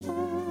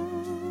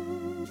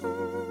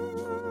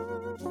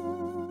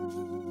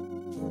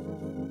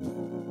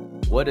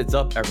What is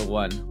up,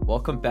 everyone?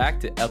 Welcome back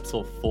to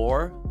episode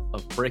 4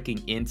 of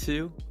Breaking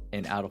Into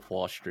and Out of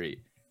Wall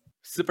Street.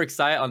 Super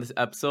excited on this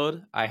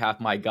episode. I have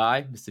my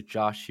guy, Mr.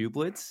 Josh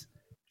Hublitz.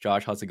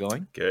 Josh, how's it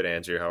going? Good,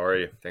 Andrew. How are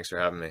you? Thanks for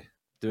having me.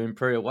 Doing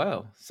pretty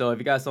well. So if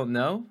you guys don't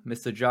know,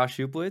 Mr. Josh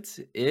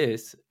Hublitz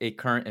is a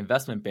current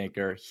investment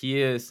banker. He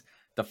is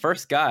the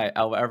first guy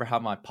I will ever have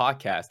on my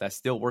podcast that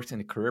still works in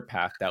the career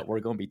path that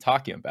we're going to be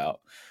talking about.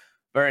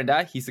 Other than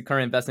that, he's a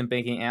current investment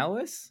banking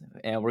analyst,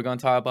 and we're going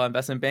to talk about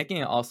investment banking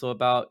and also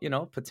about,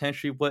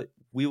 potentially what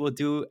we will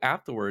do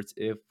afterwards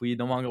if we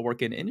no longer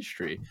work in the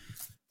industry.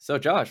 So,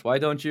 Josh, why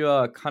don't you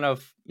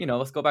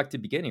let's go back to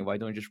the beginning. Why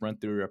don't you just run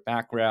through your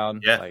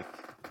background, Yeah,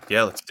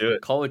 let's do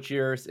it. college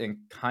years, and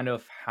kind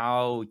of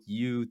how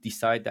you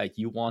decide that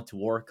you want to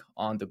work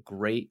on the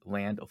great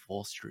land of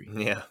Wall Street?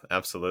 Yeah,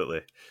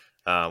 absolutely.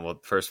 Well,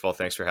 first of all,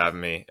 thanks for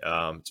having me.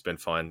 It's been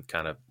fun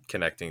kind of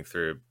connecting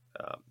through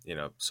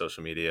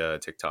social media,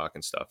 TikTok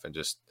and stuff, and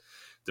just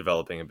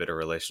developing a bit of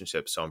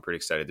relationship. So I'm pretty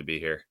excited to be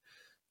here.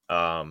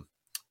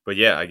 But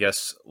yeah, I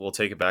guess we'll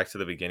take it back to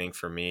the beginning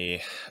for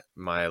me.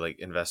 My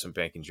investment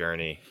banking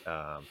journey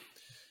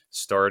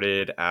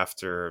started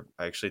after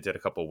I actually did a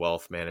couple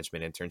wealth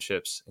management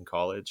internships in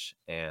college.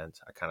 And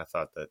I kind of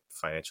thought that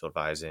financial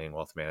advising,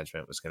 wealth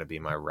management was going to be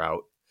my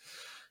route,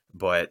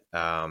 but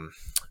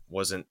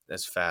wasn't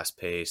as fast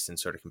paced and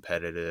sort of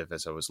competitive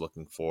as I was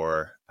looking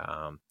for.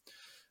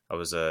 I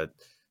was a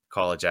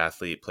college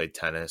athlete, played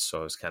tennis,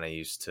 so I was kind of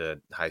used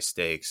to high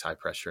stakes, high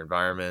pressure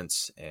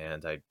environments.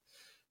 And I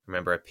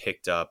remember I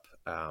picked up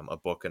a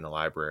book in the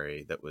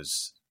library that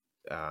was,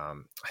 I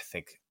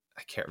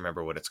can't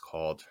remember what it's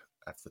called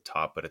at the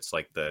top, but it's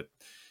like the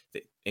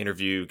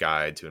interview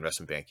guide to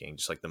investment banking,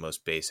 just like the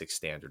most basic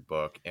standard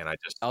book. And I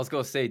was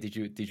gonna say, did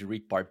you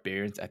read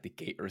Barbarians at the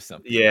Gate or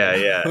something?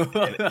 Yeah.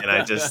 And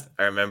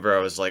I remember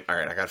I was like, all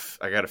right, I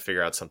got to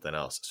figure out something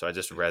else. So I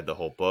just read the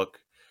whole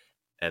book.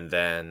 And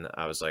then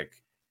I was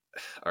like,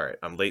 all right,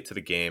 I'm late to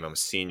the game. I'm a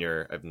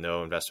senior. I have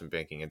no investment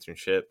banking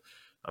internship.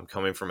 I'm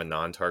coming from a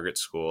non-target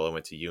school. I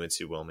went to UNC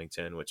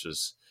Wilmington, which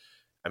is,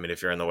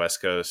 if you're on the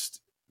West Coast,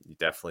 you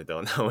definitely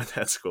don't know what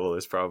that school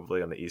is.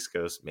 Probably on the East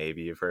Coast,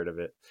 maybe you've heard of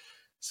it.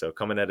 So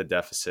coming at a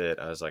deficit,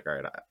 I was like, all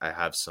right, I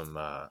have some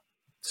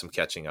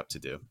catching up to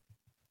do,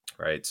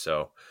 right?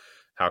 So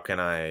how can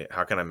I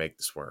make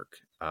this work?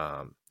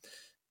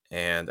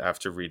 And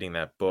after reading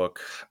that book,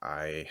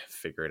 I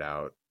figured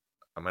out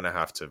I'm going to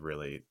have to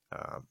really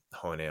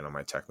hone in on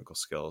my technical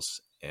skills.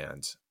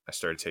 And I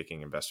started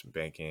taking investment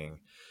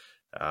banking,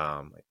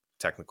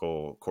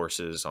 technical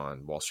courses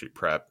on Wall Street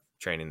Prep,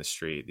 Training the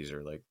Street. These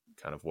are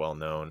kind of well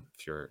known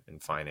if you're in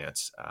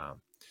finance,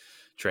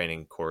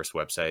 training course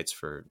websites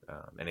for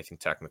anything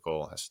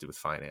technical has to do with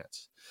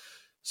finance.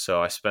 So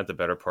I spent the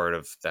better part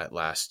of that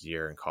last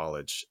year in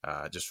college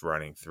just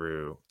running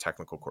through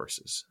technical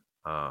courses.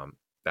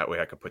 That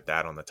way I could put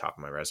that on the top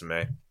of my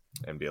resume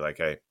and be like,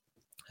 hey,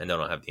 I know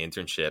I don't have the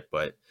internship,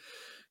 but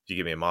if you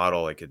give me a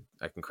model, I can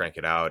crank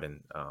it out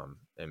and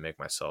make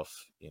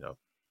myself,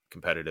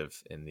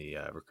 competitive in the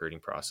recruiting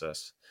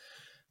process.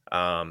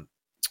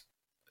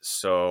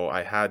 So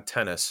I had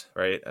tennis,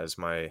 right, as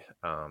my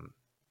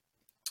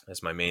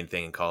main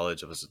thing in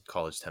college. I was a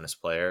college tennis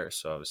player,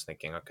 so I was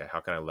thinking, okay,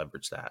 how can I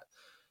leverage that?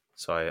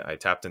 So I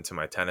tapped into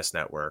my tennis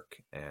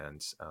network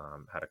and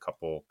had a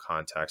couple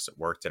contacts that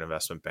worked in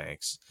investment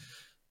banks,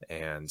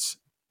 and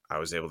I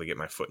was able to get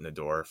my foot in the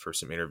door for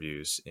some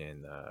interviews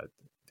in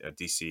a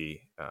DC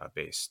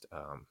based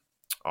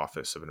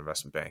office of an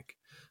investment bank,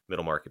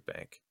 middle market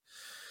bank.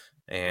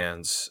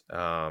 And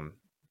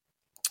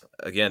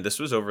again, this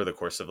was over the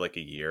course of a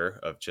year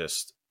of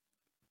just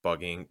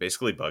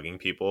basically bugging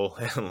people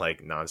and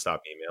nonstop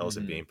emails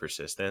and being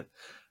persistent.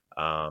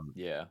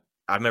 Yeah.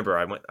 I remember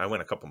I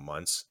went a couple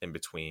months in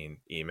between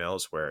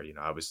emails where,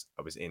 I was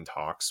in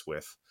talks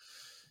with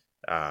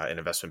an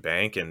investment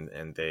bank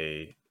and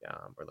they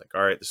were like,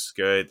 all right, this is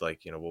good.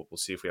 We'll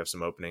see if we have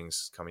some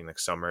openings coming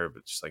next summer,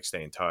 but just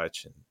stay in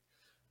touch. And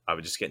I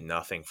would just get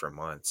nothing for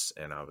months.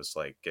 And I was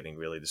getting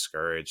really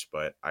discouraged,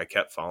 but I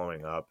kept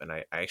following up and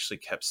I actually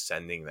kept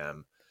sending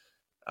them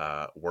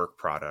work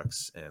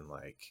products and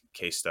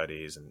case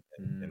studies and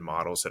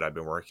models that I've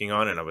been working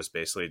on. And I was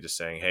basically just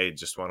saying, hey,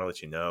 just want to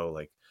let you know,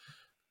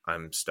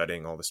 I'm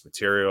studying all this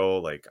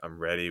material. I'm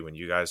ready when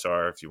you guys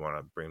are, if you want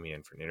to bring me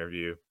in for an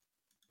interview.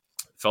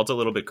 Felt a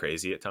little bit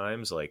crazy at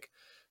times,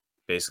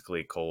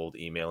 basically cold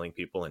emailing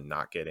people and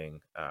not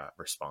getting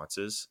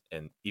responses,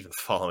 and even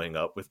following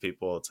up with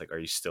people. It's are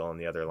you still on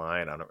the other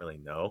line? I don't really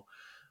know.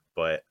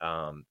 But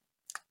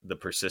the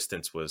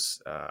persistence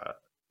was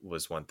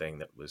one thing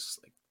that was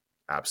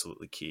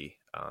absolutely key.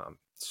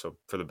 So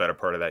for the better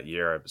part of that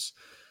year, I was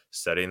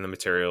studying the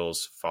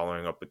materials,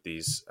 following up with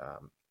these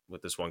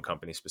with this one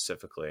company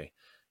specifically.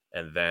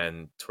 And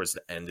then towards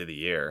the end of the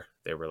year,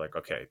 they were like,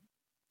 okay,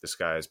 this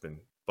guy has been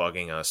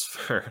bugging us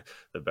for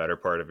the better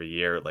part of a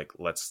year.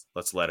 Let's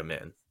let him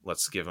in.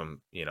 Let's give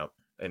him,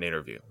 an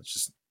interview. Let's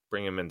just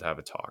bring him in to have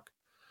a talk.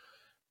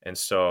 And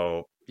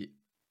so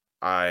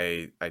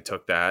I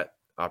took that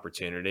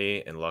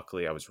opportunity, and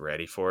luckily I was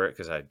ready for it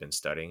because I'd been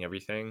studying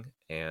everything,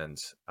 and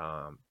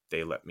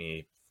they let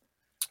me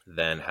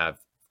then have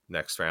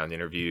next round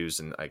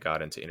interviews, and I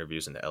got into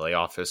interviews in the LA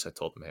office. I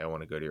told them, hey, I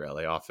want to go to your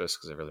LA office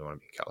because I really want to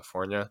be in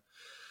California,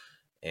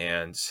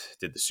 and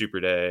did the super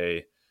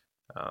day,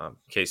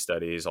 case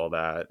studies, all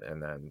that,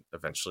 and then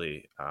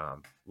eventually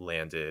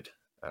landed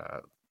a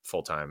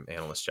full-time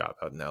analyst job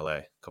out in LA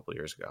a couple of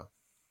years ago.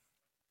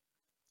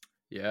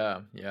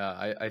 Yeah,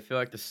 yeah. I feel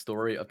like the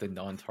story of the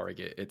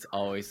non-target, it's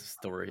always a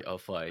story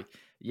of like,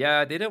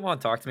 yeah, they didn't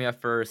want to talk to me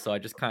at first, so I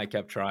just kind of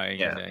kept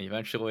trying, and Yeah, then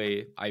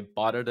eventually I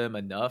bothered them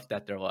enough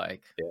that they're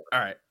like, yeah. all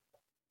right,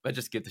 let's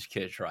just give this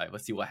kid a try.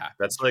 Let's see what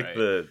That's happens, like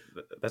right?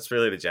 that's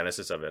really the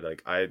genesis of it.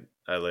 Like I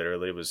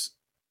literally was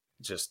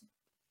just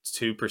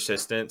too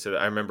persistent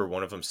I remember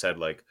one of them said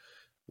like,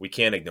 we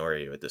can't ignore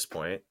you at this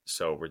point,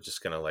 so we're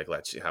just gonna like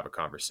let you have a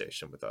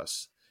conversation with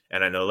us.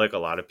 And I know like a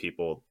lot of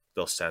people,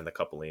 they'll send a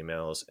couple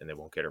emails and they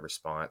won't get a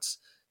response,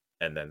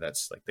 and then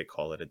that's like they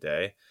call it a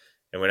day.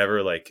 And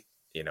whenever like,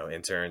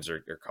 interns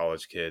or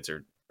college kids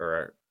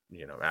or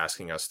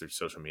asking us through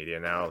social media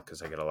now,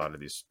 because I get a lot of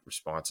these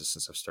responses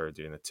since I've started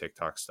doing the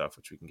TikTok stuff,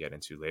 which we can get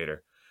into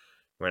later.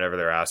 Whenever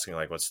they're asking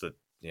like what's the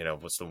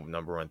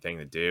number one thing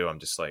to do, I'm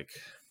just like,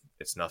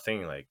 it's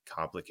nothing like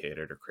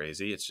complicated or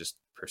crazy. It's just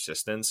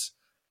persistence.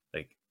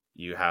 Like,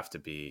 you have to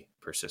be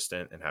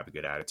persistent and have a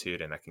good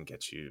attitude, and that can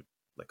get you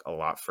like a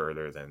lot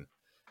further than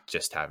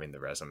just having the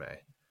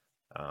resume.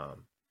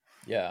 Um,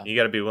 Yeah. you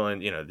got to be willing,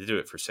 to do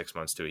it for 6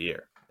 months to a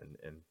year,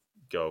 and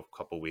go a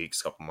couple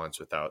weeks, couple months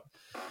without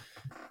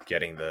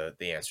getting the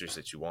answers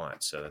that you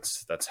want. So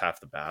that's half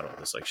the battle.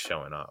 Is like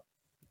showing up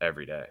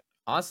every day.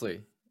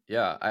 Honestly,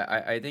 yeah,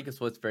 I think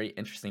it's what's very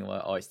interesting. What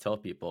I always tell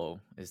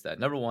people is that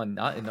number one,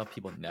 not enough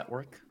people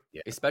network,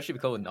 Yeah, especially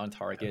because of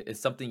non-target.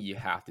 It's something you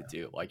have to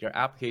do. Like your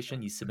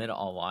application, you submit it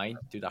online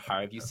through the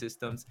higher view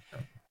systems.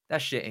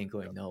 That shit ain't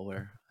going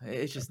nowhere.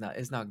 It's just not.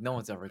 It's not. No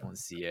one's ever going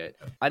to see it.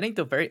 I think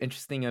the very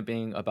interesting of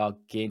being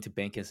about getting to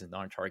bank as a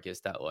non-target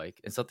is that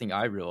like, and something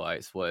I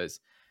realized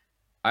was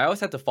I always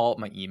have to follow up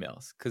my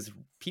emails because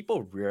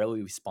people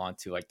rarely respond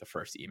to like the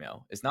first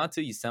email. It's not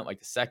until you sent like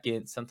the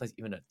second, sometimes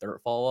even a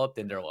third follow up,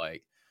 then they're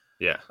like,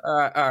 yeah,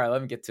 all right,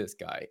 let me get to this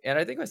guy. And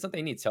I think that's something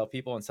I need to tell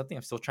people, and something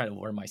I'm still trying to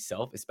learn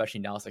myself,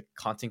 especially now as like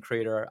a content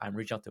creator. I'm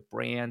reaching out to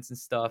brands and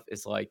stuff.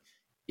 It's like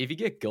if you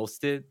get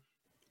ghosted,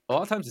 a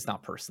lot of times it's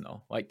not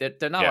personal. Like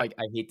they're not yeah, like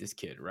I hate this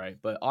kid, right?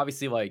 But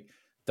obviously, like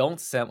don't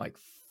send like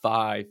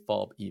 5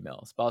 follow-up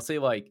emails. But I'll say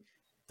like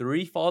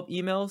 3 follow-up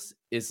emails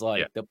is yeah,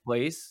 like the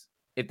place.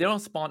 If they don't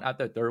spawn at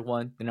the third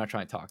one, they're not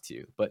trying to talk to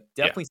you. But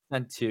yeah, definitely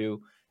send 2,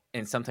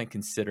 and sometimes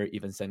consider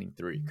even sending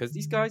 3. Because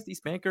these guys, these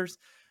bankers,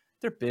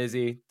 they're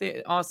busy.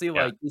 They honestly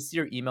yeah, like you see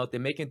your email, they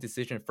make a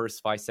decision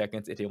first 5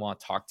 seconds if they want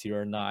to talk to you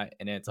or not.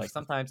 And then it's like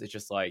sometimes it's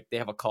just like they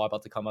have a call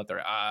about to come up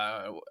there.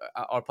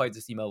 I'll play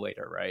this email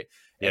later, right?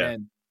 And yeah.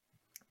 then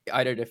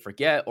either to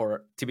forget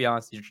or to be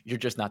honest, you're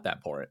just not that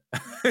important.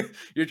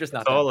 You're just It's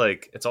not that all important.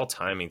 like it's all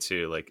timing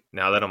too. Like,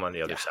 now that I'm on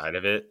the other Yeah, side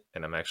of it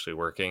and I'm actually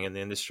working in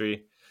the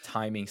industry,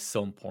 timing's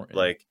so important.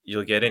 like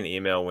you'll get an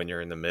email when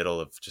you're in the middle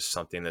of just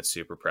something that's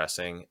super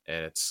pressing,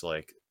 and it's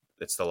like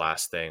it's the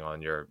last thing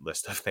on your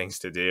list of things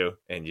to do,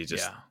 and you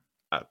just,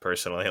 Yeah,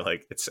 personally,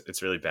 like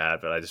it's really bad,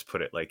 but I just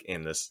put it like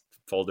in this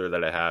folder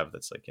that I have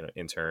that's like,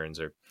 interns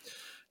or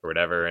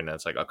whatever, and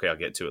it's like, okay, I'll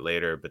get to it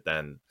later, but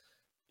then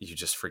you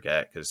just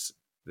forget because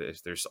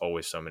there's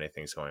always so many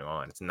things going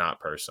on. It's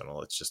not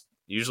personal. It's just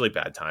usually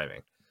bad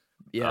timing,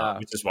 yeah,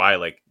 which is why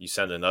like you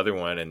send another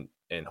one,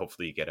 and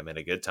hopefully you get them at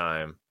a good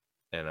time,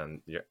 and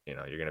then you're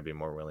going to be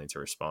more willing to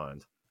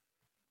respond.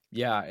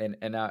 yeah.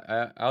 And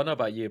I don't know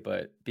about you,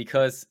 but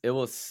because it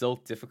was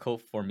so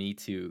difficult for me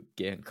to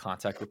get in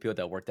contact with people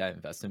that worked at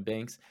investment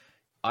banks,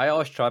 I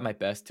always try my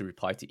best to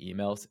reply to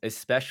emails,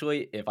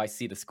 especially if I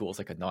see the school as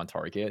like a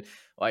non-target.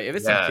 Like if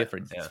it's some Yeah, kid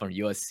from yeah,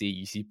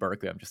 USC, UC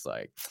Berkeley, I'm just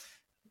like,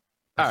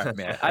 all right,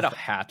 man, I don't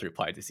have to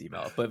reply to this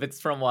email. But if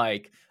it's from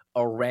like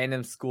a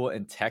random school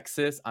in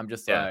Texas, I'm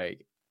just yeah,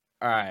 like,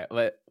 all right,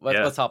 yeah.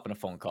 let's hop on a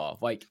phone call.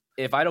 Like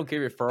if I don't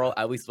get a referral,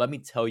 at least let me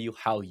tell you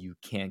how you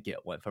can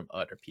get one from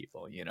other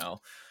people, you know?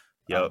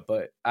 Yep.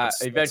 But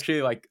That's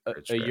eventually, like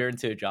for a sure. year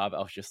into a job, I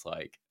was just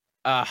like,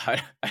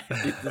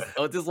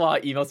 there's a lot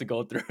of emails to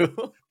go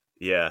through.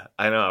 Yeah,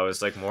 I know. I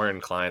was like more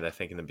inclined, I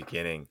think, in the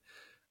beginning,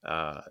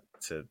 uh,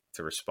 to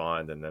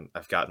respond, and then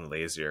I've gotten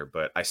lazier.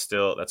 But I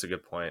still, that's a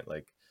good point.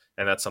 Like,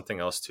 and that's something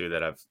else too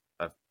that I've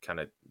kind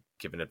of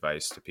given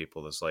advice to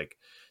people is like,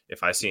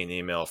 if I see an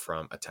email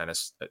from a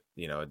tennis, a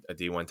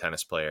D1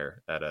 tennis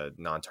player at a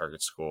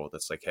non-target school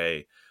that's like,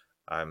 hey,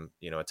 I'm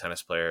a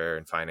tennis player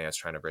in finance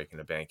trying to break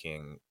into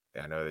banking.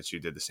 I know that you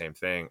did the same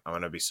thing. I'm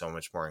going to be so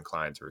much more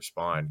inclined to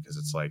respond because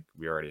it's like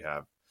we already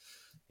have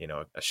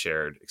a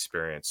shared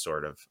experience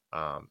sort of.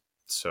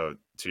 So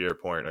to your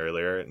point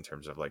earlier in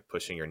terms of like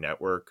pushing your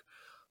network,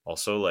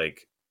 also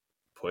like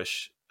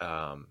push,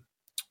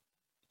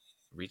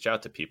 reach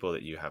out to people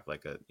that you have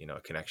like a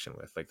connection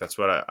with. Like that's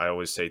what I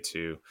always say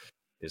too,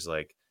 is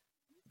like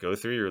go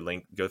through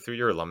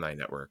your alumni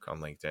network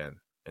on LinkedIn.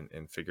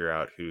 and figure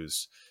out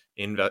who's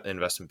in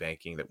investment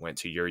banking that went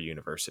to your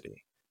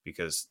university,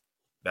 because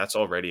that's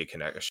already a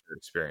shared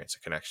experience, a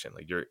connection.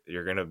 Like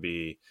you're going to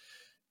be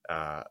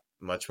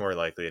much more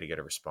likely to get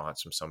a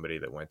response from somebody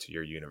that went to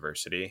your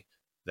university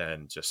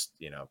than just,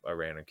 a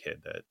random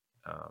kid that,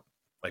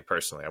 like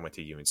personally, I went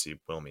to UNC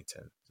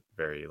Wilmington,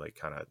 very like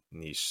kind of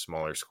niche,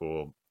 smaller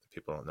school that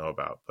people don't know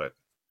about. But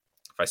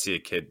if I see a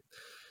kid,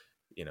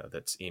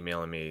 that's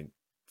emailing me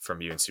from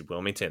UNC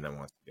Wilmington that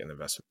wants to get in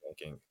investment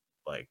banking,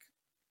 like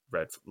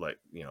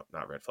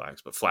not red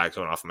flags, but flags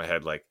going off in my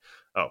head. Like,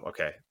 oh,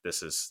 okay,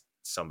 this is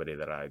somebody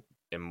that I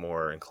am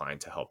more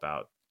inclined to help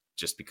out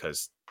just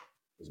because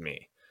it was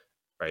me.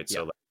 Right. Yeah.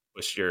 So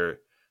like,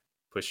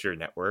 push your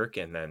network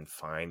and then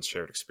find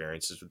shared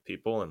experiences with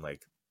people. And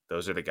like,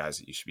 those are the guys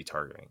that you should be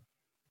targeting.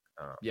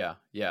 Yeah,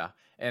 yeah,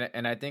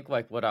 and I think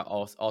like what I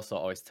also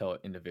always tell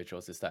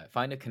individuals is that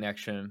find a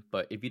connection,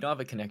 but if you don't have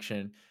a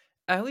connection,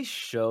 at least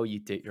show you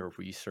did your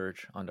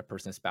research on the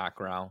person's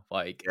background.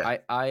 Like Yeah.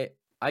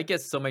 I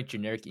get so many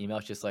generic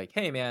emails just like,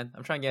 hey man,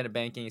 I'm trying to get into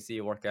banking. See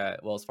you work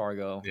at Wells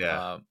Fargo.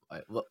 Yeah.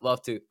 I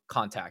love to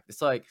contact.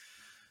 It's like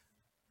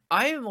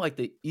I am like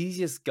the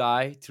easiest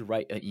guy to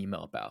write an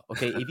email about.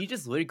 Okay. If you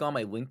just literally go on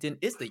my LinkedIn,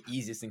 it's the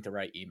easiest thing to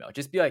write email.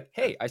 Just be like,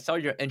 hey, I saw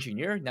you're an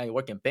engineer. Now you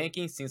work in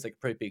banking. Seems like a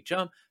pretty big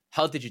jump.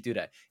 How did you do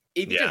that?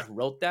 If you Yeah. just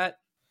wrote that,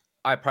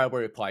 I probably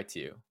would reply to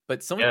you.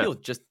 But some Yeah. people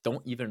just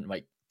don't even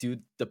like do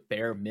the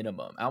bare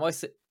minimum.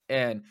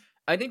 And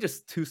I think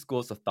there's two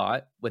schools of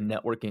thought when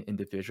networking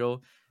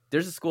individual.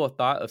 There's a school of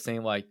thought of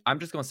saying like, I'm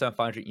just going to send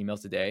 500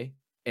 emails a day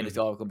and it's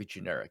Mhm. all going to be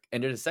generic.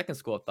 And there's a second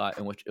school of thought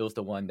in which it was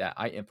the one that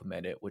I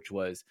implemented, which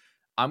was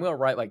I'm going to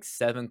write like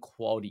 7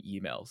 quality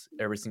emails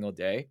every single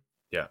day.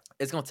 Yeah.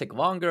 It's going to take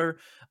longer.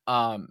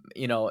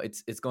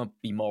 It's going to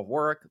be more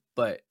work,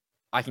 but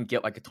I can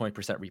get like a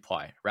 20%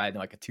 reply rather than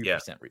like a Yeah.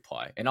 2%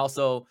 reply. And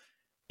also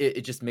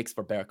it just makes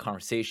for better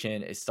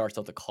conversation. It starts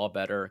out the call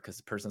better because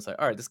the person's like,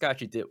 all right, this guy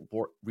actually did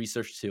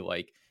research to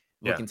like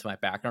look Yeah. into my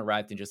background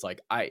rather than just like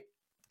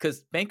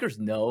because bankers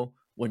know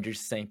when you're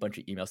just saying a bunch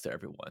of emails to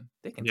everyone.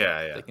 They can tell.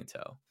 Yeah. They Yeah. can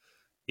tell.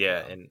 Yeah.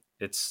 Um, And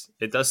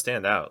it does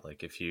stand out. Like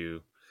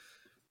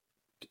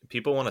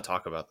people want to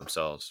talk about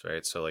themselves,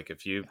 right? So like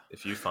yeah.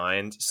 if you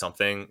find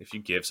something, if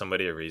you give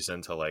somebody a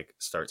reason to like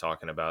start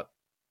talking about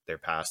their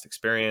past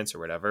experience or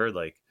whatever,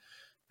 like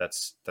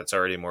that's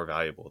already more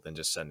valuable than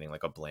just sending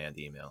like a bland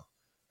email,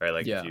 right?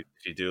 Like Yeah.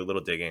 if you do a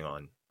little digging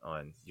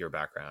on your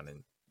background,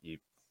 and you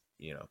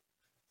know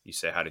you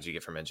say, how did you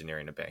get from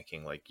engineering to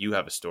banking? Like you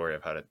have a story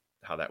of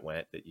how that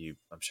went that you,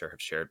 I'm sure,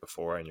 have shared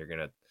before, and you're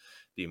gonna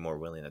be more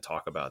willing to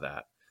talk about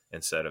that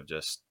instead of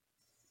just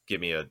give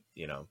me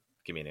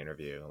give me an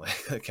interview.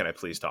 Like, can I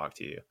please talk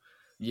to you?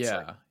 It's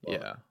like, Yeah. well,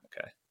 Yeah.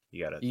 okay,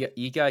 you gotta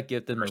You gotta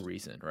give them a first,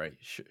 reason, right?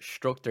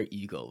 Stroke their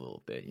ego a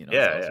little bit, yeah,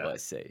 that's yeah, what I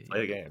say.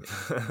 play the game.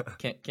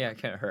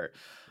 Can't hurt.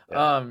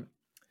 Yeah. Um,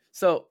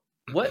 so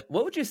what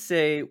would you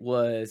say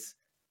was,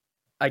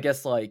 I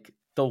guess, like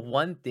the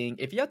one thing,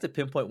 if you had to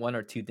pinpoint one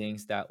or two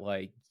things that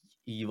like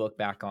you look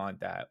back on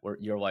that where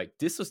you're like,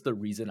 this was the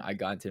reason I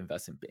got into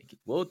investment banking.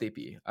 What would they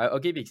be? I'll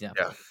give you an Yeah.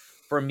 example.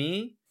 For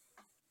me,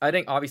 I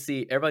think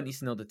obviously everyone needs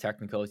to know the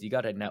technicals. You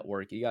got to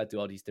network. You got to do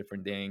all these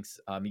different things.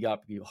 You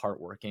got to be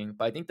hardworking.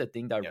 But I think the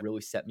thing that Yeah.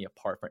 really set me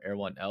apart from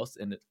everyone else,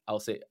 and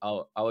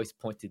I'll always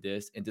point to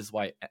this, and this is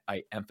why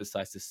I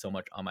emphasize this so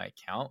much on my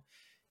account,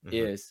 Hmm.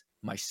 is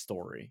my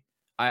story.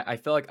 I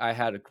feel like I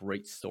had a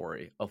great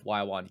story of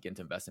why I wanted to get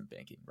into investment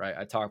banking. Right.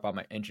 I talk about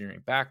my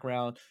engineering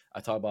background. I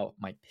talk about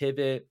my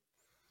pivot,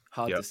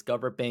 how I Yep.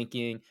 discovered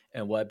banking,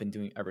 and what I've been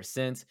doing ever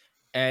since.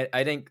 And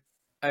I think,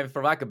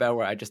 for lack of a better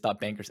word, I just thought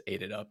bankers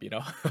ate it up.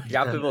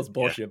 Yeah, people's Yeah,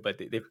 bullshit, but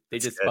they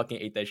that's just good.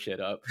 fucking ate that shit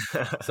up.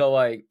 So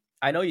like,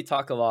 I know you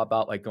talk a lot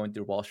about like going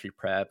through Wall Street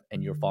prep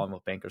and you're following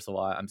with bankers a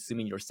lot. I'm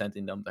assuming you're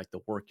sending them like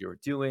the work you're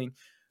doing.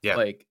 Yeah,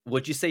 Like,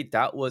 would you say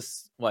that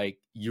was like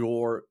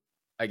your,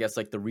 I guess,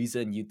 like the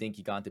reason you think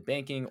you got into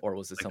banking, or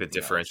was it like the something else?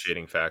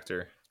 differentiating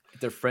factor.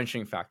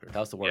 Differentiating factor. That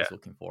was the word I Yeah, was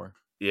looking for.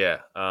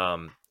 yeah.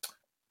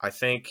 I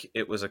think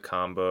it was a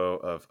combo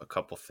of a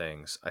couple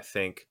things. I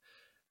think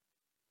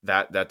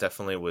that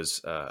definitely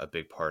was a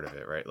big part of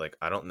it, right? Like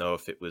I don't know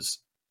if it was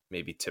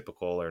maybe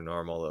typical or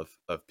normal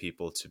of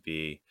people to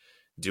be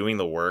doing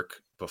the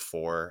work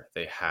before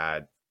they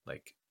had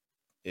like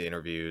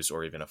interviews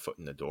or even a foot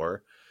in the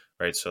door,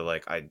 right? So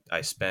like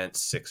I spent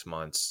 6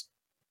 months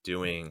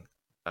doing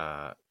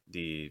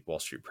the Wall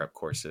Street prep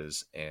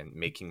courses and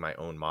making my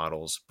own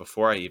models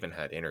before I even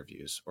had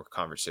interviews or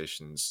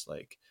conversations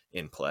like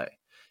in play.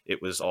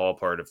 It was all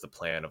part of the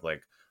plan of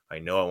like, I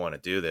know I want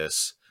to do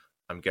this.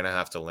 I'm gonna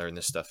have to learn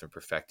this stuff and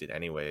perfect it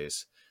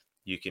anyways.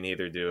 You can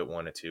either do it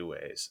one of two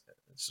ways.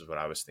 This is what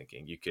I was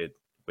thinking. You could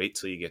wait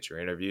till you get your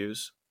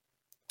interviews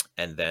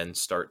and then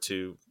start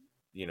to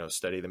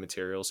study the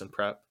materials and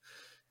prep,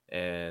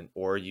 and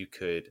or you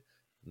could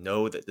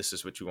know that this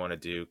is what you want to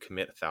do,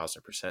 commit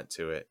 1,000%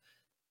 to it,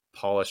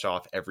 polish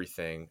off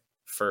everything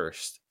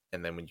first,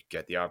 and then when you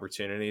get the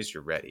opportunities,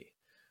 you're ready.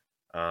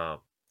 um,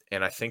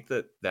 and I think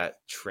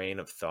that train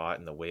of thought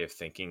and the way of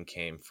thinking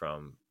came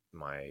from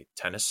my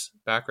tennis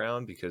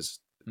background, because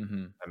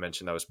Mm-hmm. I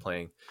mentioned I was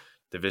playing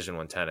Division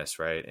 1 tennis,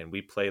 right? And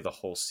we play the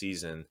whole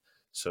season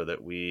so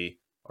that we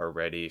are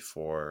ready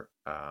for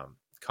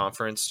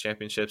conference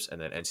championships and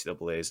then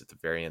NCAA's at the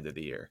very end of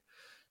the year.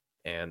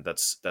 And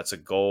that's a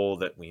goal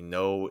that we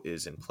know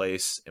is in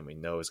place and we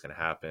know is going to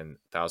happen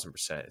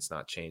 1,000%. It's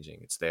not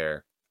changing. It's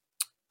there.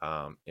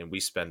 And we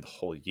spend the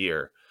whole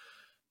year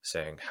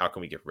saying, how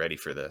can we get ready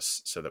for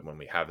this so that when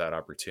we have that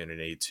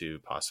opportunity to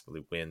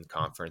possibly win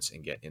conference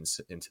and get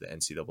into the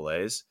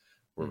NCAA's,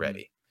 we're Mm-hmm.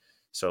 ready.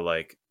 So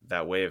like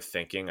that way of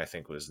thinking, I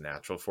think was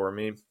natural for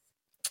me.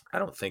 I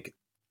don't think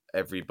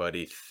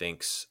everybody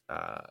thinks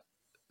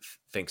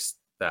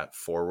that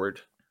forward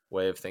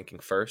way of thinking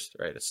first,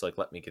 right? It's like,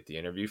 let me get the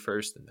interview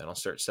first and then I'll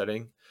start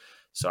studying.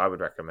 So I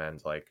would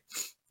recommend, like,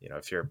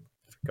 if you're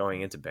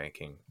going into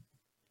banking,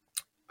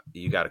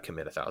 you got to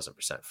commit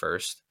 1,000%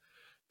 first,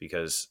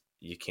 because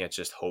you can't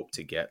just hope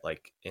to get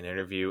like an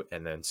interview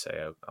and then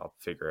say, I'll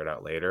figure it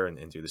out later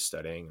and do the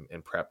studying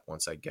and prep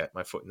once I get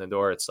my foot in the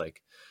door. It's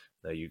like,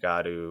 no, you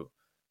got to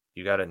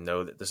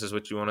know that this is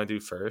what you want to do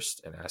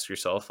first, and ask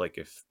yourself, like,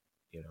 if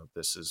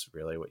this is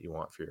really what you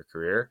want for your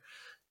career,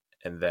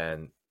 and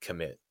then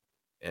commit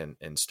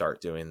and start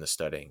doing the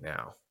studying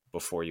now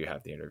before you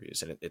have the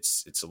interviews. And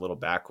it's a little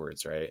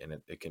backwards, right? And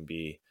it can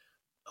be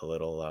a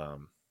little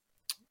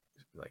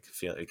like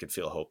it can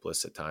feel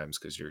hopeless at times,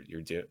 because you're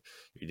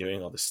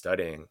doing all the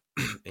studying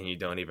and you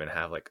don't even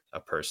have like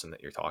a person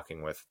that you're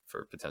talking with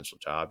for a potential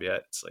job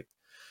yet. It's like,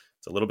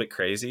 it's a little bit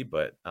crazy,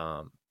 but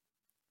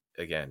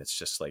again, it's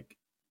just like,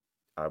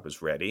 I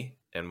was ready,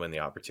 and when the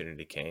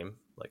opportunity came,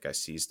 like, I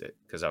seized it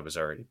because I was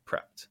already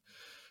prepped.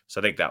 So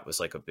I think that was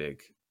like a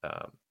big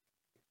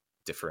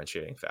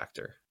differentiating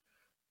factor.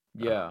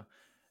 Uh, Yeah.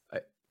 I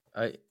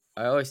I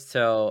I always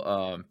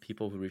tell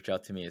people who reach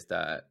out to me is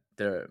that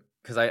they're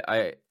because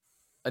I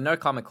another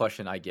common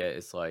question I get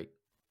is like,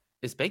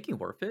 is banking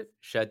worth it?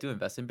 Should I do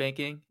investment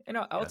banking? And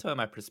I'll yeah, tell you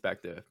my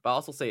perspective, but I'll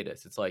also say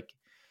this: it's like,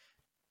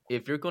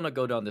 if you're gonna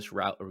go down this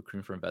route of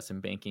recruiting for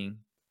investment banking,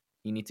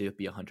 you need to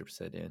be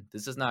 100% in.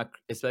 This is not,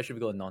 especially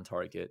if you go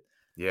non-target.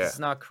 This yeah, is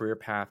not a career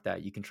path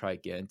that you can try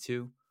to get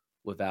into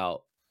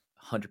without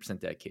 100%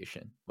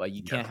 dedication. Like,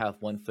 you yeah, can't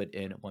have 1 foot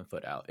in, 1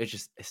 foot out.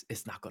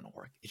 It's not gonna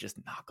work. It's just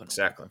not gonna work,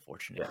 exactly. Yeah,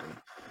 unfortunately.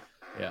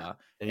 Yeah,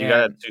 and you got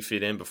to have and 2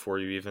 feet in before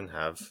you even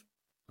have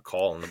a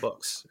call in the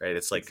books, right?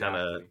 It's like kind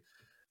of,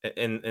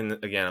 exactly.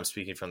 and again, I'm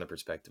speaking from the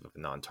perspective of a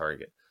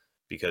non-target,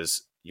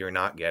 because you're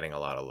not getting a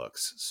lot of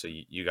looks. So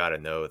you got to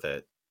know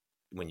that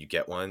when you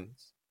get one,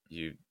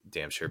 you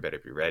damn sure better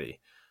be ready,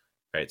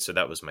 right? So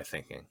that was my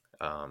thinking.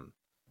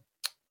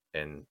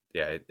 And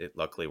yeah, it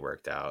luckily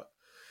worked out.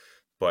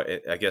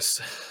 But I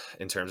guess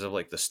in terms of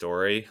like the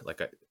story,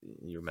 like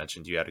you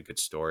mentioned, you had a good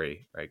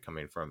story, right?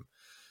 Coming from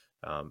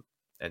um,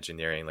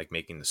 engineering, like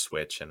making the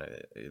switch, and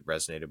it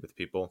resonated with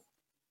people.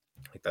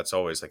 Like that's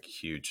always like a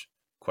huge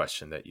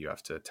question that you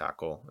have to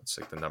tackle. It's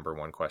like the number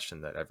one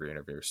question that every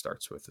interviewer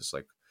starts with is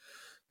like,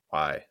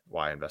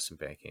 why investment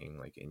banking?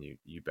 Like, and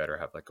you better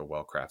have like a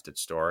well-crafted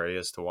story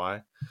as to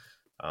why.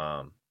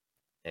 Um,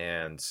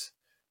 and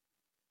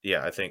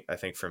yeah, I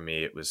think for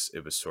me, it was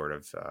sort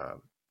of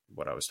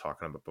what I was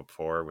talking about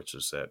before, which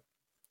is that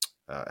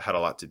it had a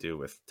lot to do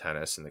with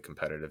tennis and the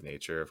competitive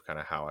nature of kind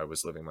of how I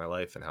was living my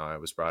life and how I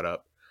was brought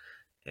up.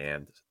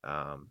 And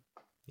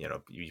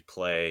you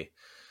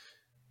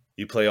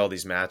play all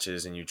these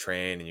matches and you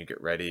train and you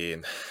get ready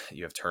and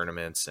you have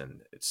tournaments,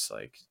 and it's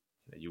like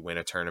you win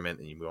a tournament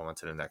and you move on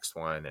to the next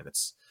one, and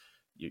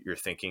you're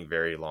thinking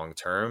very long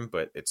term,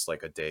 but it's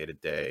like a day to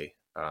day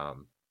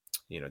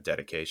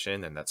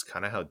dedication, and that's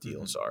kind of how Hmm.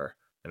 deals are.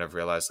 And I've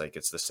realized, like,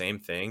 it's the same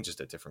thing,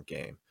 just a different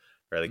game,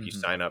 right? Like, you Hmm.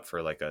 sign up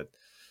for like a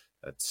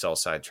sell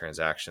side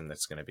transaction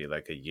that's going to be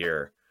like a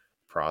year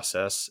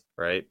process,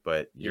 right?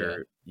 But Yeah.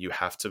 you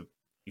have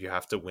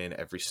to win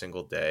every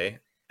single day,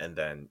 and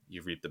then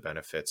you reap the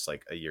benefits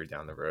like a year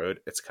down the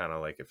road. It's kind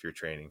of like if you're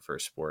training for a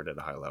sport at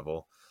a high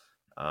level.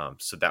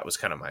 So that was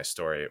kind of my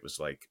story. It was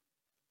like,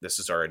 this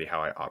is already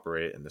how I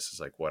operate, and this is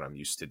like what I'm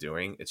used to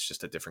doing. It's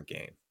just a different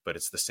game, but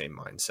it's the same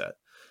mindset.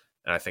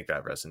 And I think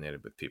that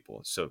resonated with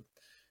people. So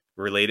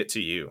relate it to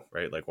you,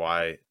 right? Like,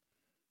 why,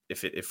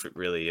 if it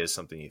really is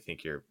something you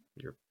think you're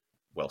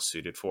well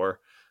suited for,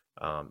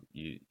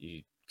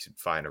 you could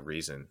find a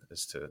reason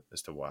as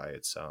to why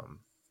it's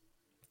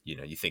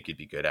you think you'd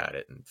be good at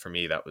it. And for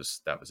me, that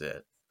was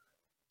it.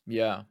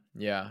 Yeah.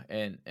 Yeah.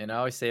 And I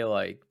always say,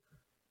 like,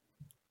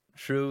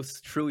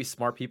 truly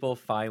smart people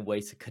find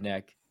ways to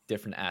connect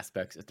different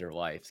aspects of their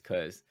lives,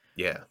 because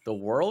Yeah. the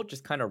world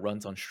just kind of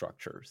runs on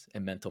structures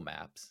and mental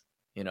maps.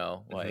 Hmm.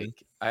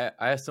 Like, I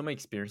have so many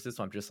experiences,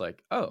 so I'm just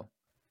like, oh,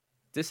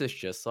 this is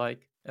just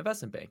like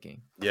investment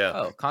banking. Yeah.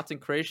 Oh,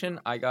 content creation,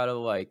 I gotta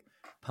like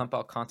pump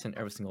out content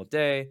every single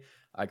day.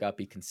 I gotta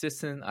be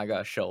consistent. I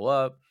gotta show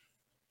up.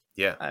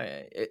 Yeah.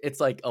 It's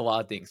like a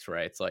lot of things,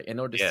 right? It's like, in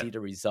order to Yeah. see the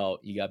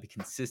result, you gotta be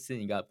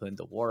consistent. You gotta put in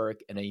the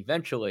work, and then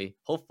eventually,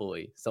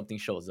 hopefully, something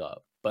shows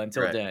up. But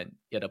until Right. then,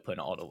 you gotta put in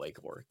all the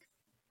legwork.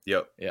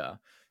 Yep. Yeah.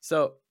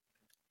 So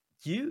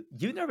you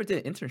never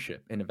did an internship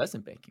in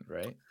investment banking,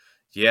 right?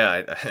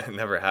 Yeah, I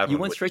never had You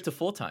one, went straight which to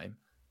full time.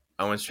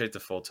 I went straight to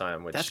full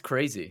time, That's which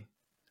crazy.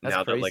 That's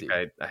now that like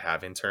crazy. I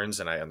have interns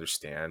and I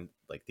understand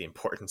like the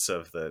importance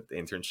of the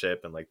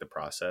internship and like the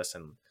process,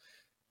 and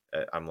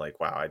I'm like,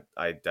 wow,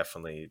 I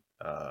definitely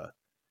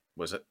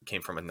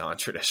came from a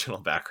non-traditional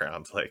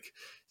background. Like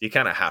you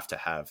kind of have to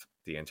have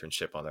the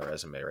internship on the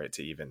resume, right,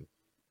 to even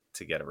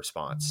to get a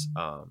response.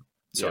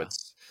 So Yeah.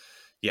 it's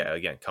yeah,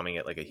 again, coming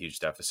at like a huge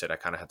deficit, I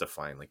kind of have to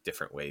find like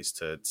different ways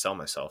to sell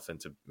myself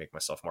and to make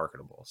myself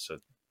marketable. So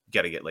you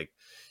got to get like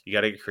you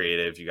got to get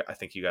creative. I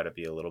think you got to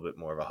be a little bit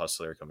more of a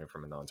hustler coming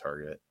from a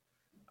non-target.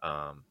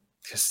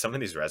 Because some of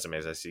these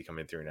resumes I see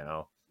coming through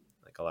now,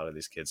 like a lot of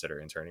these kids that are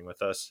interning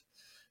with us,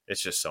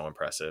 it's just so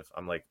impressive.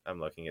 I'm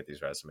looking at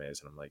these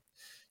resumes and I'm like,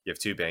 you have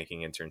 2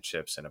 banking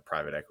internships and a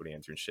private equity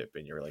internship,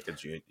 and you're like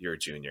you're a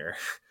junior.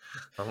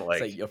 I'm It's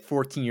like, like you're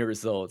 14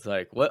 years old. It's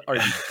like, what are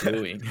you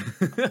doing?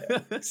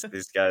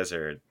 these guys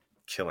are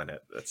killing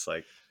it. It's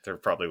like they're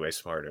probably way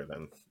smarter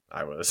than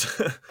I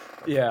was.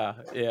 Yeah,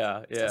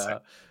 yeah, It's insane.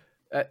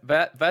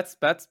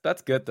 yeah.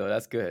 That's good though.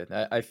 That's good.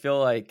 I feel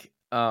like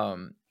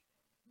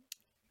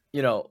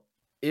you know,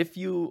 if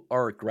you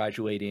are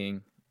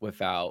graduating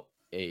without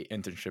a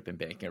internship in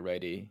banking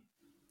already,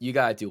 you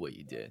gotta do what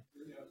you did.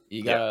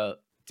 You Yeah, gotta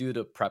do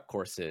the prep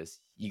courses.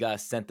 You gotta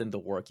send them the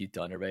work you've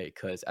done already.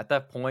 Because at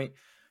that point,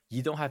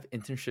 you don't have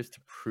internships to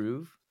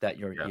prove that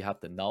yeah, you have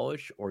the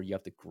knowledge or you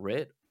have the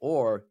grit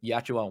or you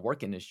actually want to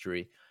work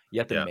industry. You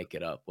have to yeah, make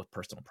it up with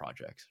personal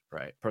projects,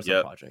 right? Personal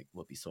yep, project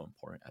will be so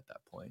important at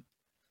that point.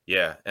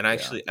 yeah. And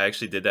Yeah, I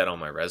actually did that on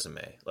my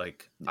resume.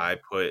 Like yeah, I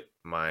put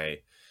my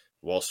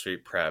Wall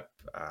Street prep,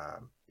 uh,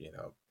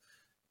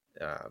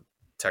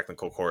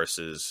 technical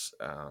courses,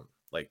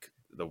 like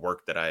the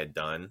work that I had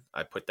done,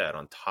 I put that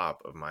on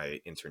top of my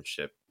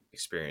internship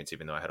experience,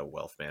 even though I had a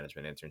wealth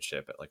management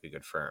internship at like a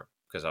good firm,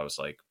 because I was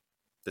like,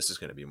 this is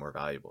going to be more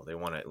valuable. They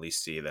want to at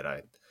least see that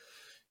I,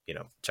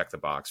 check the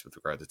box with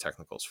regard to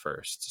technicals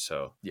first.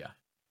 So yeah.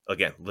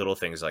 again, little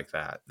things like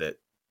that that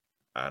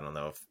I don't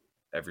know if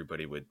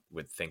everybody would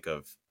think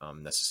of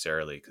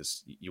necessarily,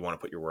 because you want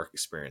to put your work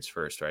experience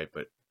first, right?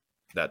 But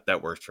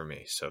that worked for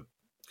me, so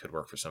could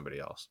work for somebody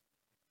else.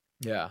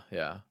 Yeah,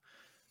 yeah.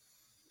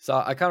 So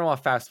I kind of want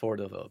to fast forward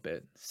a little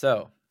bit.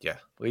 So Yeah,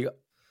 we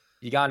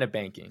you got into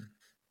banking,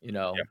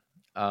 yeah,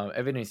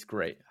 everything's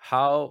great.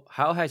 How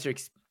has your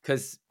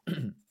because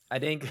I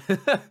think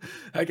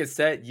like I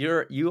said,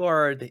 you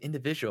are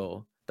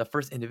the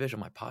first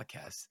individual on my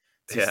podcast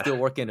to yeah, still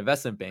work in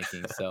investment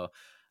banking. So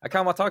I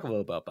kind of want to talk a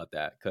little bit about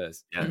that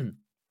because yeah.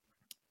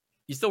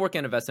 you still work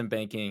in investment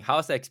banking.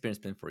 How's that experience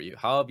been for you?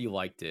 How have you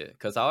liked it?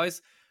 Because I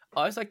always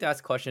like to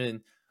ask a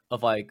question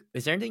of like,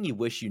 is there anything you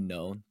wish you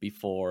known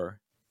before?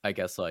 I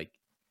guess like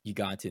you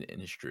got into the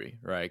industry,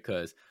 right?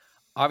 Because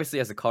obviously,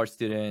 as a college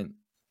student,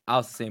 I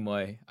was the same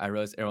way. I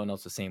realized everyone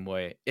else the same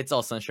way. It's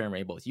all sunshine and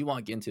rainbows. You want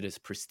to get into this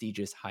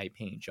prestigious,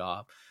 high-paying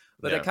job,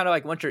 but then Yeah. kind of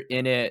like once you're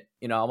in it,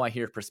 I want to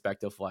hear your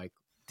perspective. Like,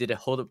 did it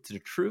hold up to the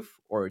truth,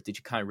 or did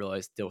you kind of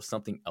realize there was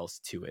something else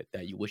to it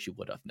that you wish you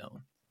would have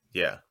known?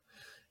 Yeah.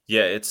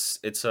 Yeah. It's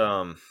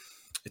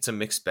a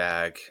mixed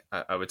bag.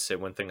 I would say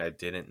one thing I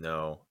didn't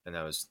know, and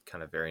I was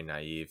kind of very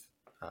naive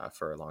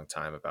for a long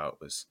time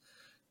about, was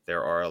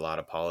there are a lot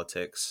of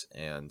politics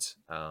and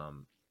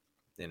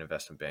in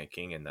investment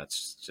banking, and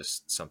that's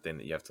just something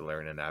that you have to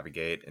learn and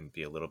navigate and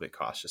be a little bit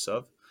cautious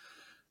of.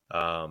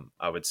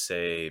 I would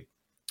say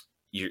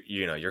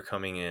you're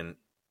coming in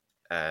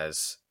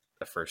as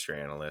a first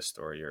year analyst,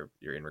 or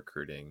you're in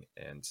recruiting,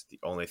 and the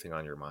only thing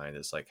on your mind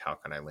is like, how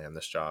can I land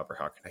this job, or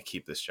how can I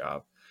keep this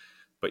job?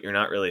 But you're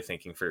not really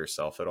thinking for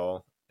yourself at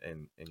all,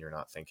 and you're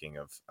not thinking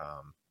of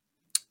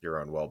your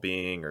own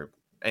well-being or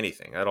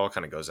anything. That all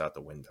kind of goes out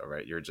the window,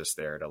 right? You're just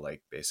there to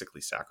like basically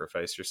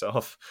sacrifice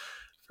yourself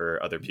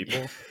for other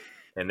people,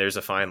 and there's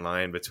a fine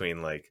line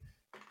between like,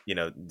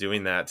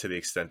 doing that to the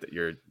extent that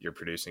you're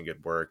producing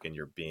good work and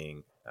you're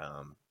being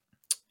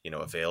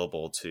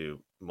available to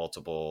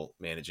multiple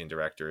managing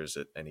directors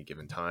at any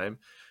given time,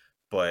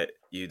 but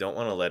you don't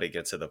want to let it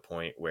get to the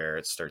point where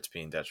it starts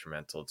being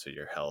detrimental to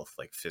your health,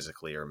 like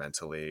physically or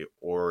mentally,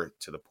 or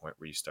to the point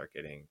where you start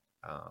getting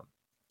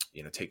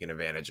taken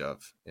advantage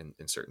of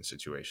in certain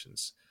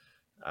situations.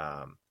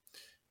 um,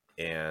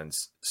 and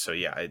so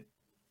yeah,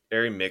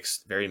 very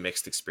mixed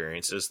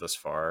experiences thus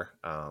far.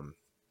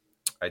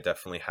 I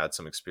definitely had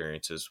some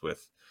experiences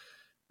with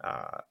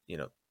you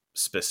know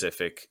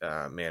specific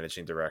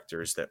managing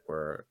directors that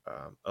were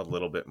a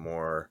little bit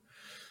more,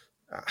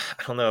 I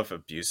don't know if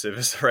abusive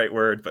is the right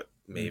word, but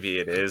maybe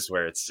it is,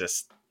 where it's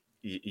just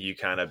you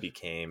kind of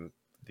became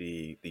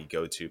the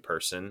go-to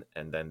person,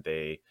 and then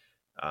they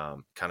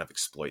kind of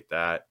exploit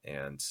that,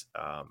 and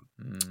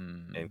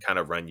Mm. kind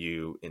of run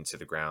you into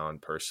the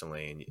ground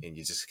personally, and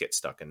you just get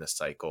stuck in this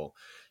cycle.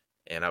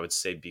 And I would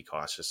say be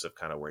cautious of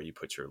kind of where you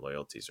put your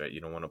loyalties, right? You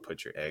don't want to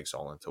put your eggs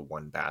all into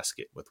one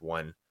basket with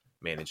one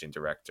managing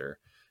director.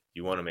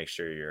 You want to make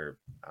sure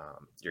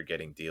you're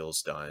getting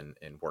deals done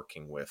and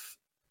working with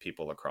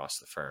people across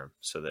the firm,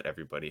 so that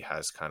everybody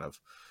has kind of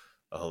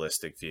a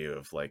holistic view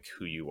of like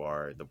who you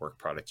are, the work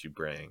product you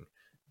bring,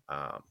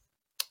 um,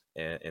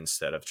 and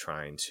instead of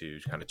trying to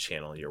kind of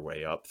channel your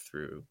way up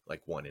through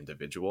like one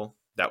individual.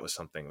 That was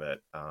something that,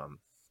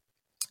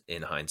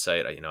 in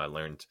hindsight, I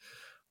learned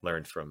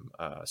from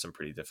some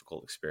pretty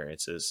difficult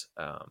experiences.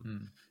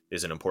 Mm.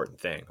 Is an important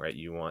thing, right?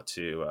 You want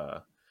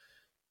to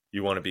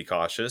be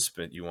cautious,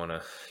 but you want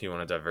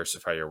to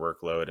diversify your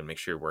workload and make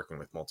sure you're working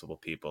with multiple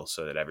people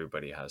so that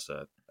everybody has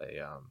a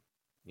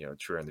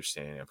true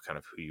understanding of kind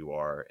of who you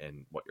are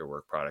and what your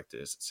work product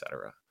is,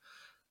 etc.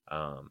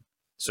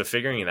 So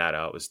figuring that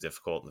out was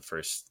difficult in the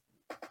first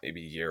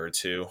maybe year or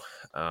two.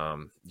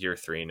 Year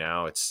three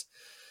now, I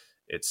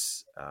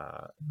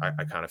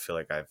kind of feel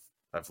like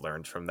I've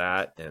learned from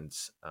that, and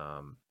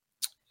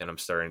I'm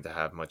starting to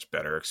have much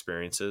better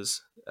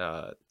experiences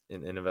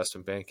in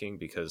investment banking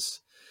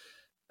because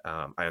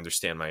I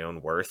understand my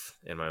own worth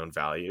and my own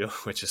value,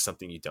 which is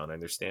something you don't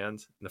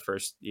understand in the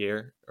first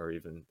year or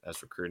even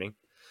as recruiting,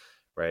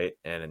 right?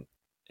 And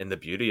the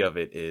beauty of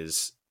it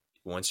is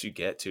once you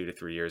get 2 to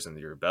 3 years under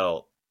your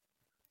belt,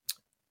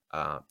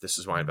 this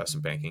is why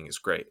investment banking is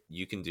great.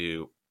 You can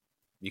do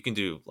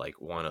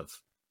like one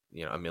of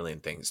a million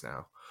things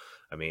now.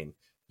 I mean,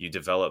 you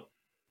develop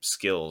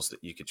skills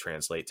that you could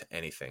translate to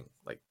anything,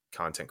 like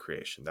content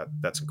creation.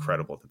 That's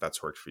incredible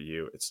that's worked for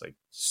you. It's like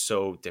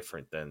so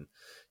different than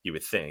you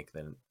would think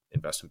than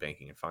investment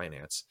banking and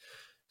finance.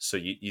 So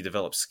you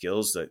develop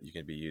skills that you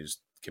can be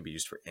used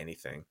for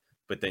anything.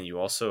 But then you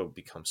also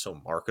become so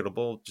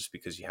marketable just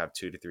because you have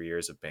 2 to 3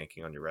 years of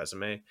banking on your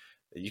resume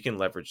that you can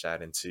leverage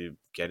that into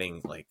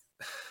getting like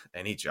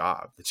any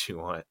job that you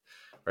want,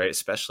 right?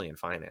 Especially in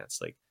finance,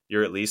 like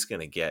you're at least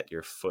going to get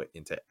your foot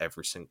into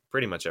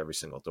pretty much every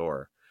single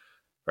door,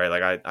 right?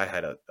 Like I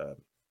had a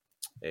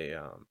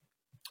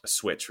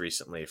switch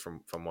recently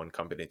from one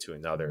company to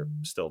another,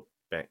 still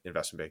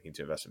investment banking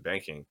to investment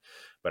banking.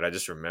 But I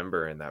just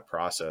remember in that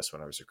process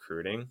when I was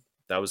recruiting,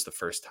 that was the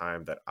first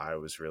time that I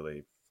was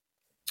really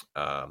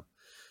um,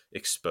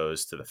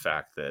 exposed to the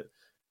fact that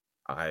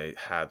I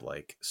had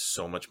like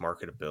so much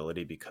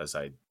marketability because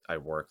I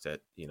worked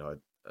at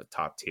a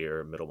top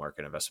tier middle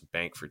market investment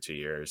bank for 2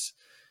 years,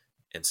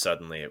 and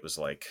suddenly it was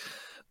like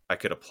I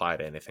could apply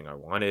to anything I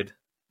wanted,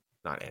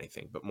 not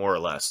anything, but more or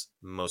less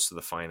most of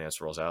the finance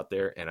roles out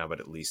there, and I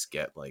would at least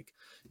get like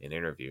an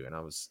interview. And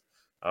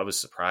I was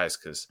surprised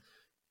because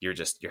you're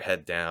just your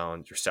head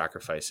down, you're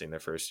sacrificing the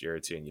first year or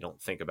two, and you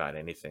don't think about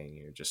anything.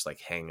 You're just like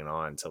hanging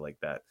on to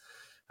like that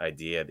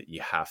idea that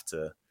you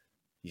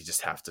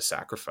just have to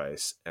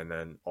sacrifice, and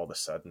then all of a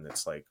sudden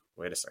it's like,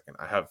 wait a second,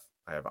 I have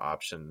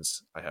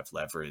options, I have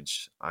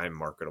leverage, I'm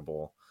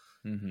marketable,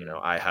 Mm-hmm.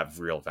 I have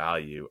real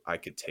value, I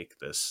could take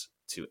this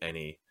to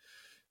any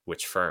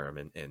which firm,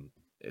 and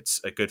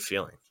it's a good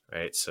feeling,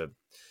 right? So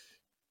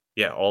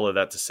yeah, all of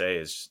that to say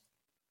is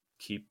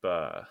keep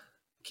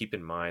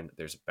in mind that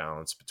there's a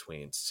balance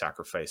between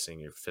sacrificing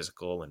your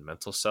physical and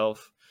mental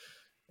self,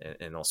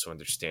 and also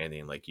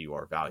understanding like you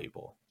are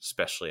valuable,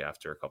 especially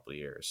after a couple of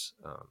years.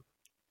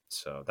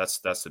 So that's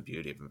the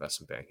beauty of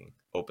investment banking.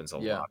 Opens a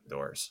Yeah. lot of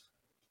doors.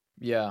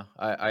 Yeah.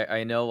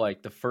 I know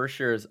like the first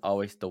year is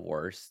always the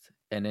worst.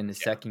 And then the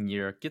Yeah. second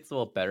year it gets a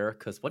little better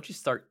because once you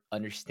start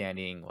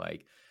understanding,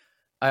 like,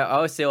 I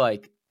always say,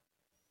 like,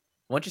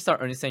 once you start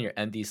understanding your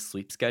MD's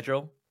sleep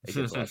schedule, it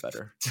gets a lot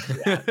better.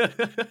 Yeah.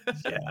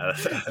 Yeah.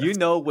 You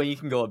know when you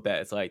can go to bed.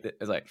 It's like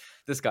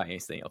this guy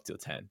ain't staying up till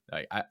 10.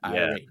 Like I Yeah.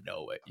 already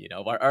know it.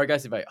 Our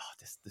guys are like,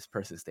 oh, this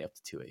person stay up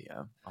to 2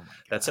 a.m. Oh my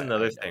That's god, I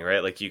another thing, know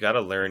right? Like you got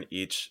to learn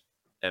each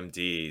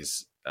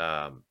MD's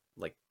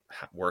like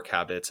work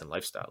habits and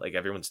lifestyle. Like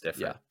everyone's it. Yeah.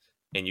 different,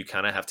 and you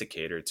kind of have to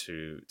cater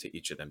to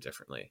each of them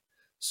differently.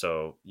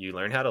 So you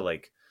learn how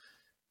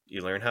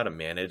to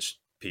manage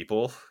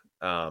people,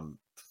 from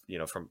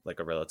like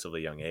a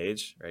relatively young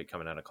age, right?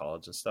 Coming out of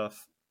college and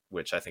stuff,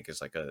 which I think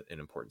is like an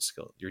important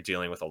skill. You're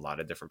dealing with a lot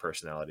of different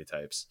personality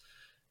types,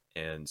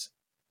 and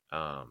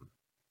um,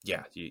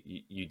 yeah,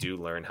 you do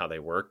learn how they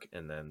work,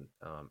 and then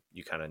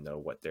you kind of know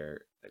what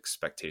their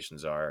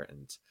expectations are,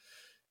 and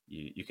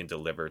you can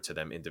deliver to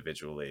them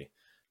individually,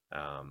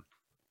 um,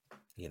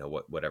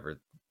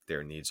 whatever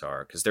their needs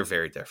are, because they're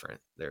very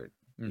different. They're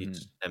Mm-hmm. each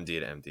MD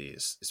to MD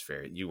is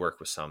very. You work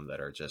with some that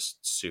are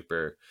just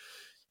super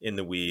in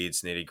the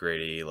weeds, nitty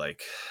gritty,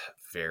 like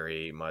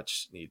very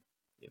much need.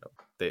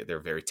 They're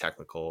very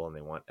technical and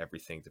they want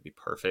everything to be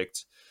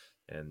perfect,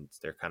 and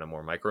they're kind of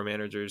more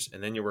micromanagers.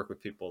 And then you work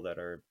with people that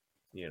are,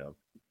 you know,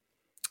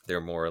 they're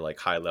more like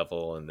high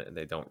level, and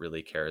they don't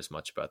really care as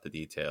much about the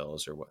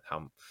details or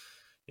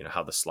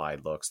how the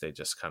slide looks. They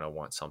just kind of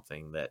want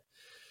something that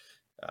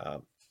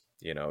um,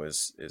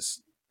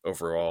 is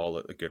overall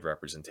a good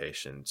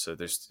representation. So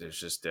there's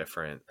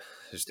different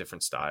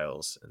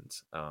styles, and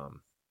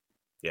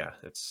yeah,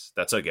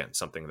 that's again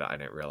something that I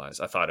didn't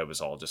realize. I thought it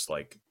was all just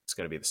like it's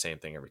going to be the same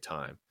thing every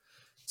time.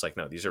 It's like,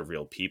 no, these are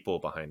real people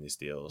behind these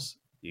deals.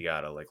 You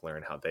got to like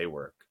learn how they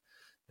work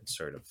and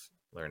sort of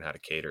learn how to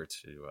cater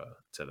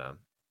to them.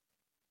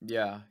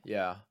 Yeah,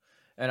 yeah.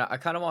 And I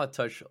kind of want to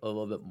touch a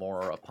little bit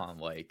more upon,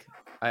 like,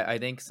 I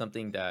think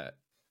something that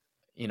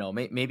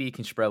maybe you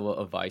can spread a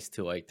little advice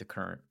to like the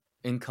current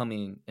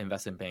incoming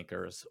investment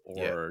bankers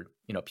Yeah. or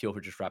people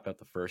who just wrapped up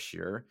the first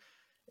year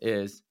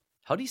is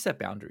how do you set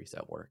boundaries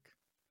at work,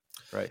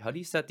 right? How do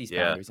you set these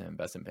Yeah. boundaries in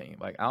investment banking?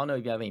 Like, I don't know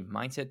if you have any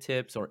mindset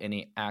tips or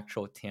any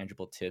actual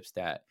tangible tips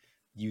that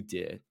you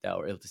did that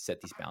were able to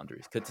set these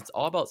boundaries, because it's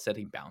all about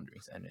setting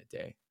boundaries at the end of the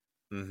day.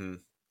 Mm-hmm.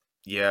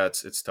 Yeah,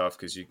 it's tough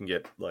because you can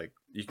get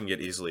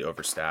easily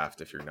overstaffed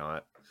if you're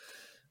not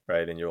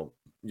right, and you'll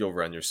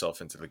run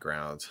yourself into the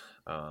ground.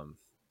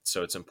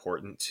 So it's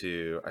important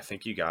to, I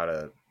think you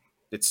gotta.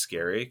 It's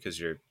scary because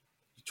you're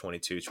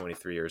 22,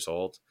 23 years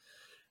old,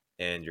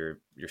 and you're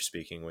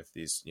speaking with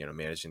these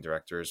managing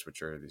directors,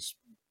 which are these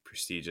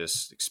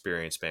prestigious,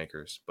 experienced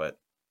bankers. But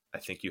I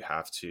think you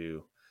have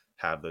to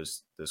have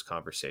those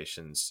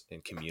conversations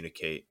and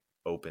communicate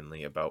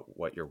openly about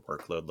what your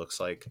workload looks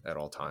like at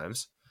all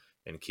times,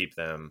 and keep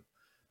them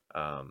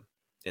um,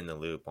 in the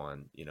loop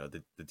on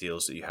the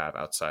deals that you have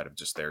outside of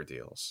just their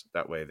deals.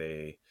 That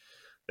way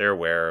they're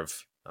aware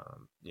of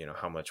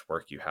how much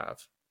work you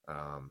have,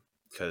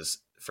 because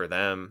for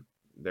them,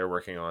 they're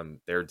working on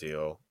their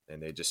deal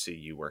and they just see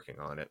you working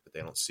on it, but they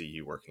don't see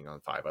you working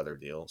on 5 other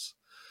deals.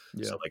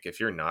 Yeah. So like if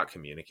you're not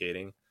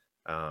communicating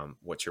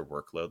what your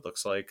workload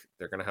looks like,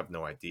 they're going to have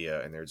no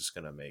idea, and they're just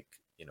going to make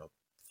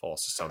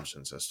false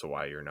assumptions as to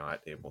why you're not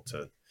able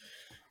to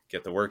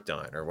get the work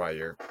done or why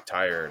you're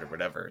tired or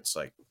whatever. It's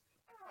like,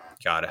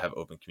 got to have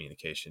open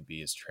communication,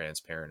 be as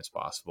transparent as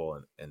possible.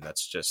 And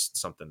that's just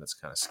something that's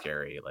kind of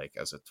scary, like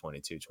as a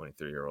 22,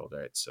 23-year old,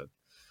 right? So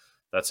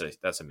that's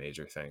a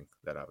major thing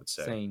that I would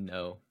say. Saying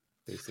no,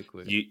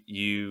 basically.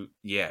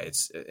 Yeah,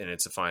 it's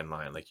a fine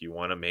line. Like you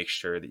want to make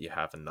sure that you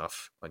have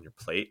enough on your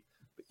plate,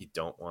 but you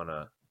don't want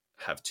to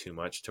have too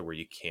much to where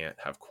you can't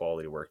have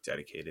quality work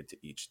dedicated to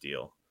each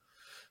deal.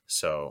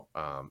 So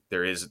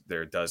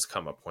there does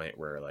come a point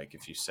where, like,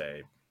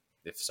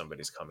 if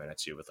somebody's coming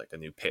at you with like a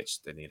new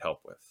pitch they need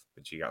help with,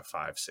 but you got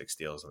 5, 6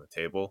 deals on the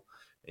table,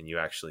 and you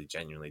actually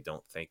genuinely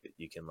don't think that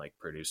you can like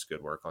produce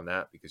good work on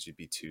that because you'd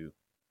be too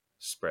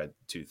spread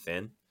too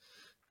thin,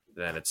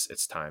 then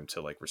it's time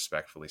to like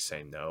respectfully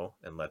say no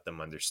and let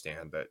them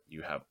understand that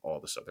you have all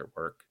this other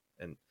work,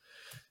 and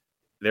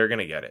they're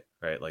gonna get it,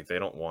 right? Like they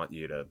don't want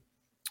you to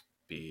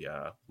be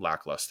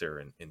lackluster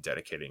in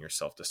dedicating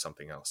yourself to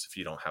something else if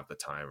you don't have the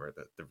time or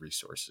the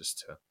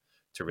resources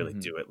to really Hmm.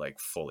 do it like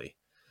fully.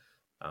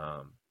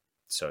 Um,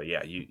 so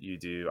yeah, you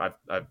do.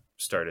 I've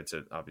started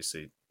to,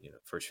 obviously,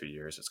 first few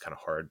years it's kind of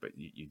hard, but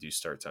you do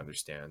start to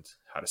understand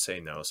how to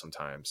say no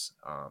sometimes,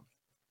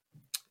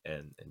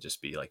 and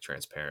just be like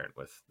transparent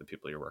with the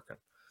people you're working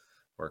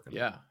with.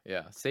 Yeah,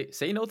 yeah.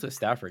 Say no to a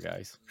staffer,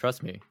 guys.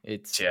 Trust me.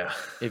 It's Yeah,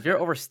 if you're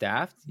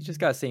overstaffed, you just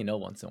gotta say no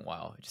once in a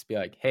while. Just be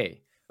like,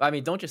 hey. I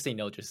mean, don't just say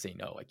no. Just say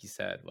no, like you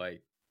said.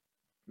 Like,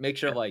 make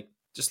sure yeah. like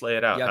Just lay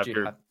it you out.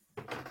 actually have.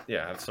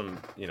 Have some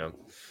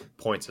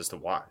points as to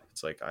why.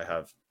 It's like, I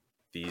have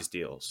these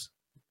deals,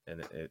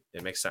 and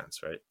it makes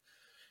sense, right?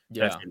 And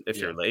Yeah, if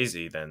yeah. you're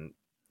lazy, then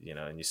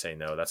and you say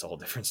no, that's a whole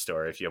different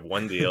story. If you have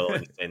one deal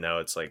and you say no,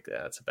 it's like,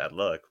 yeah, it's a bad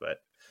look.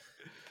 But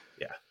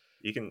yeah,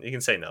 you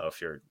can say no if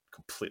you're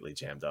completely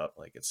jammed up.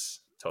 Like, it's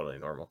totally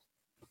normal.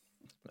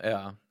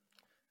 Yeah.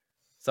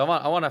 So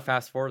I want to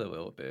fast forward a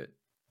little bit.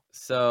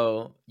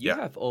 So you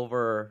Yeah, have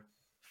over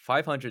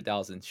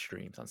 500,000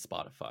 streams on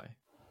Spotify.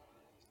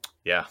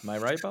 yeah, Am I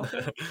right about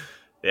that?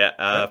 yeah.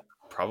 Right.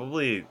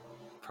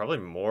 Probably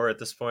more at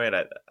this point.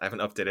 I haven't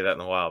updated that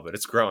in a while, but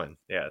it's growing.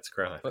 Yeah, it's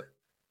growing.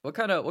 What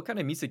kind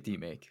of music do you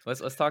make? Let's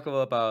talk a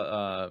little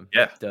about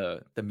Yeah,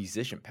 the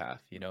musician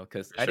path.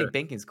 Because for I sure. think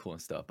banking's cool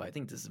and stuff, but I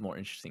think this is more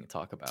interesting to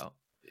talk about.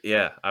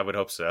 Yeah, I would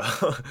hope so.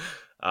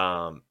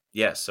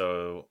 Yeah,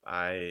 so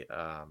I've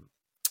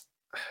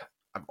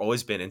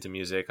always been into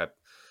music. I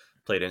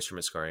played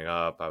instruments growing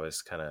up. I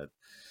was kind of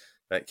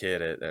that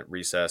kid at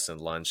recess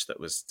and lunch that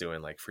was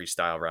doing like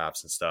freestyle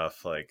raps and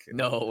stuff. Like,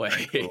 No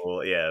pretty way.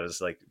 cool. Yeah, it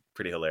was like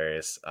pretty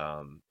hilarious.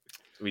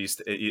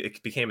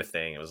 It became a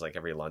thing. It was like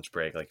every lunch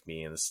break, like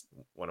me and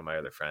one of my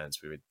other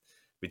friends,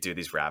 we'd do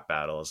these rap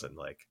battles, and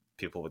like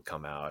people would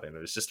come out, and it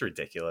was just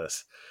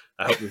ridiculous.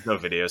 I hope there's no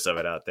videos of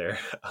it out there.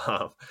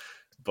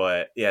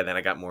 But yeah, then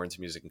I got more into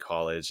music in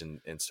college,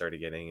 and started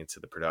getting into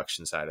the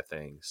production side of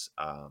things.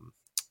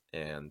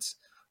 And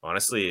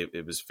honestly,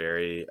 it was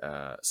very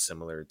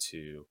similar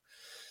to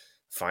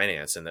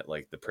finance, in that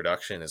like the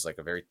production is like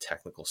a very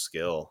technical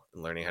skill,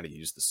 and learning how to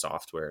use the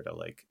software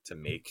to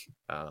make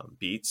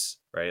beats,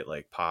 right?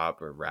 Like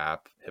pop or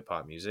rap, hip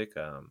hop music.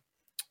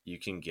 You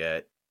can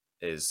get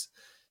as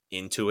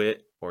into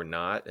it or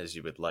not as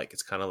you would like.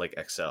 It's kind of like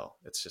Excel.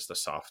 It's just a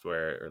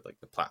software, or like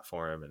the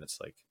platform, and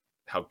it's like,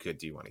 how good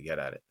do you want to get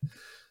at it?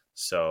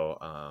 So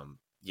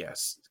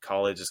yes,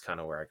 college is kind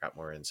of where I got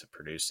more into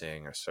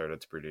producing. I started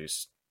to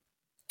produce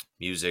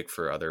music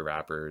for other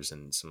rappers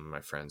and some of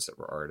my friends that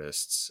were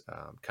artists,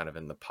 kind of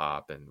in the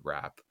pop and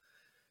rap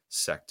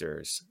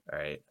sectors.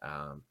 Right.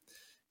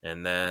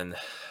 And then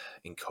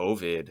in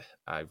COVID,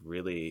 I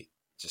really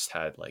just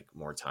had like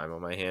more time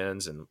on my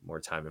hands and more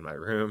time in my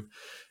room.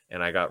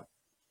 And I got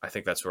I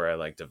think that's where I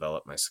like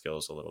developed my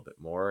skills a little bit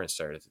more and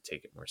started to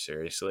take it more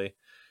seriously.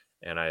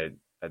 And I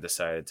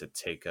decided to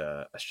take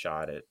a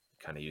shot at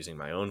kind of using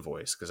my own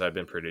voice, because I've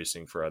been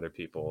producing for other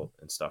people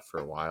and stuff for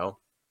a while,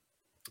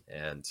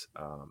 and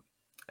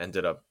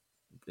ended up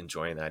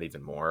enjoying that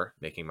even more,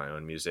 making my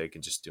own music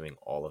and just doing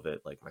all of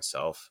it like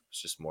myself.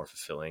 It's just more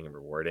fulfilling and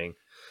rewarding.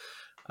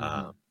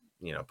 Mm-hmm.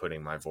 Um,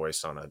 putting my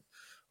voice on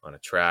a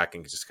track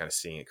and just kind of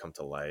seeing it come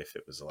to life.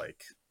 It was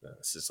like,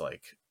 this is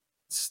like,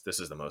 this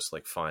is the most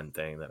like fun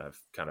thing that I've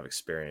kind of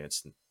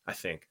experienced. And I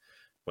think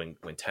when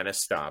tennis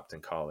stopped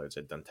in college,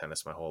 I'd done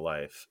tennis my whole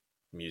life.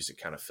 Music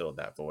kind of filled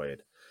that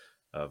void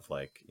of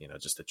like,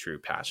 just a true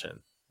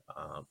passion.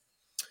 Um,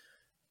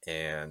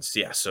 and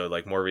yeah, so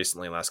like more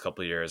recently, last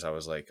couple of years, I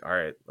was like, all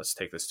right, let's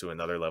take this to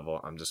another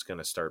level. I'm just going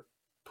to start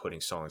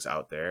putting songs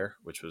out there,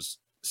 which was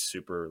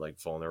super like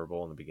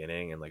vulnerable in the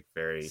beginning and like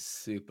very,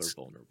 Super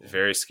vulnerable.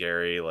 very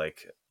scary.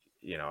 Like,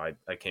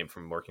 I came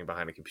from working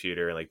behind a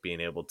computer and like being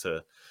able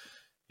to,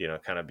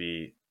 kind of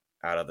be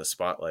out of the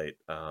spotlight.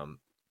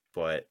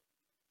 But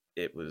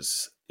it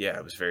was, yeah,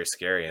 it was very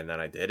scary. And then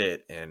I did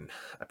it, and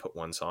I put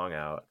one song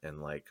out,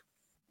 and like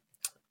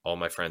all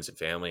my friends and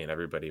family and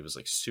everybody was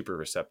like super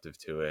receptive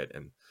to it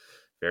and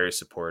very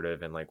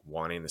supportive and like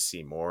wanting to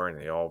see more. And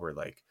they all were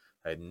like,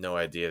 I had no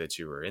idea that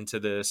you were into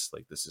this.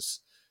 Like, this is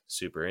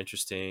super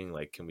interesting.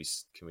 Like, can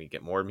we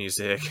get more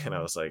music? And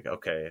I was like,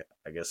 okay,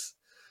 I guess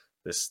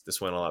this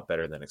went a lot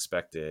better than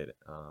expected.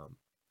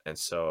 And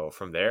so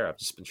from there, I've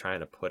just been trying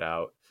to put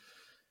out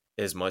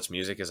as much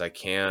music as I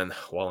can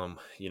while I'm,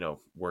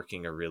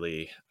 working a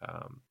really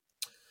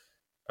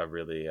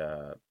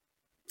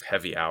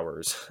heavy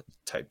hours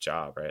type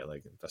job, right?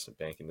 Like, investment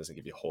banking doesn't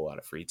give you a whole lot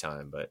of free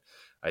time, but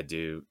I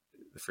do,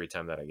 the free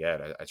time that I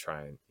get, I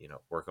try and,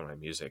 work on my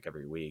music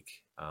every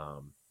week.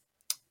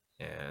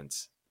 And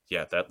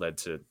yeah, that led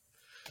to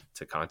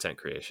content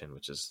creation,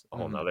 which is a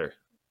Mm-hmm.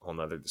 whole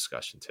nother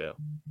discussion too.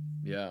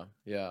 Yeah,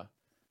 yeah.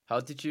 How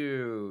did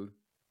you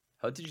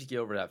how did you get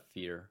over that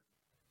fear,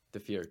 the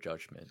fear of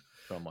judgment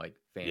from like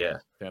Yeah.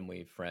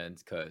 family,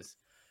 friends? Because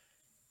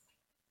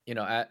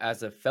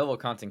as a fellow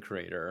content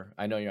creator,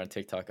 I know you're on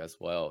TikTok as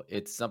well.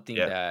 It's something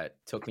Yeah.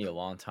 that took me a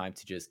long time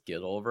to just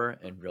get over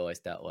and realize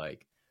that,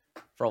 like,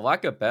 for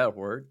lack of a better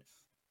word,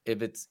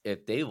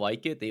 if they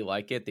like it, they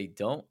like it. They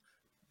don't,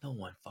 no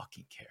one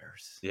fucking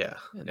cares. Yeah.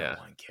 Yeah, no Yeah.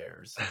 one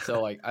cares.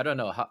 So like, I don't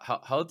know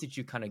how did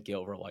you kind of get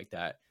over like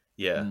that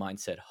Yeah.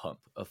 mindset hump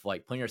of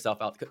like putting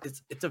yourself out?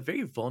 'Cause it's a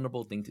very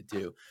vulnerable thing to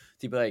do,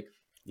 to be like,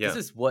 this Yeah.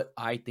 is what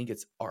I think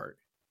is art.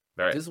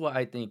 Right. This is what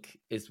I think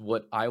is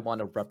what I want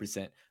to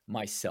represent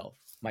myself,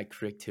 my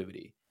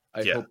creativity.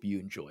 I Yeah. hope you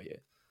enjoy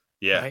it.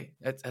 Yeah. Right?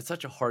 That's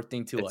such a hard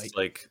thing to It's like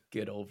like,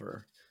 get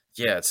over.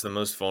 yeah, it's the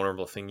most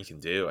vulnerable thing you can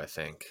do, I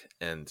think.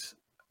 And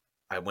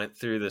I went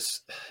through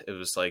this, it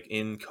was like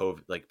in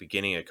COVID, like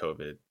beginning of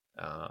COVID,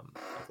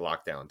 like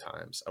lockdown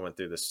times. I went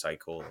through this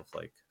cycle of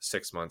like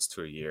 6 months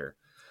to a year.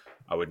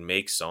 I would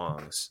make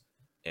songs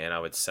and I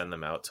would send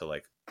them out to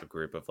like a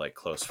group of like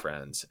close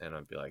friends, and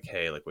I'd be like,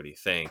 hey, like, what do you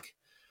think?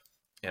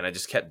 And I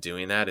just kept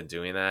doing that and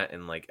doing that.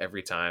 And like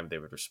every time they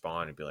would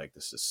respond and be like,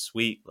 this is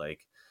sweet,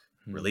 like,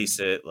 Hmm. release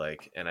it.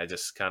 Like, and I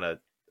just kind of,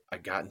 I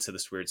got into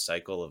this weird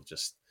cycle of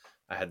just,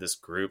 I had this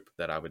group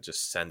that I would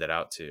just send it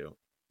out to,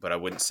 but I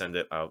wouldn't send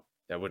it out.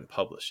 I wouldn't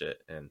publish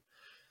it. And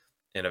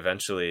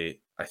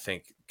eventually I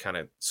think kind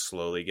of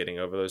slowly getting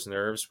over those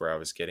nerves, where I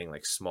was getting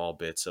like small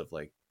bits of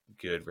like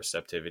good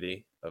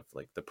receptivity of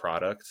like the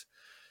product,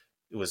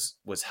 it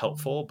was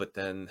helpful. But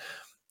then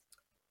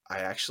I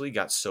actually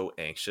got so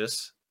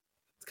anxious,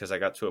 because I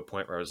got to a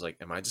point where I was like,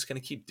 am I just going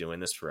to keep doing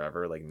this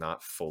forever? Like,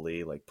 not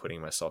fully like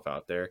putting myself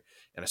out there.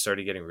 And I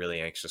started getting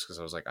really anxious, because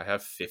I was like, I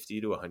have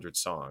 50 to 100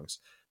 songs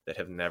that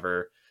have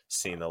never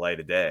seen the light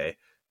of day.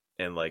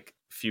 And like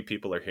few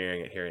people are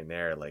hearing it here and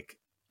there. Like,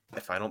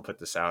 if I don't put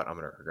this out, I'm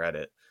going to regret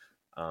it.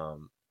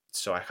 Um,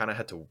 so I kind of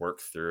had to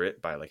work through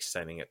it by like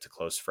sending it to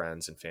close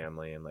friends and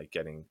family and like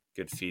getting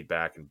good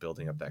feedback and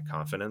building up that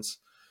confidence,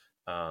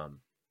 um,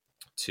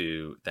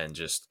 to then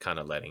just kind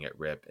of letting it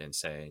rip and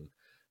saying,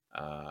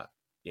 uh,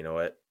 you know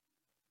what,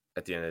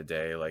 at the end of the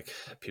day, like,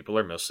 people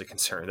are mostly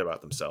concerned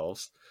about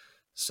themselves.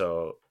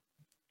 So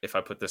if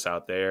I put this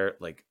out there,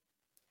 like,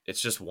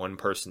 it's just one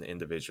person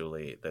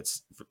individually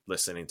that's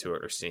listening to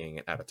it or seeing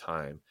it at a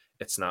time.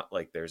 It's not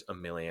like there's a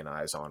million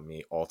eyes on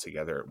me all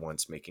together at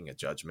once making a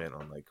judgment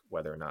on like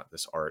whether or not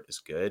this art is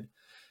good.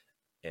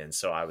 And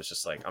so I was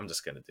just like, I'm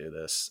just going to do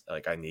this.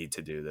 Like, I need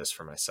to do this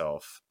for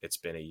myself. It's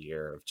been a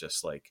year of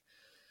just like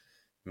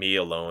me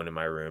alone in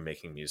my room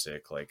making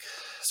music. Like,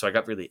 so I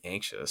got really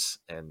anxious,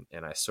 and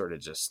I sort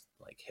of just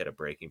like hit a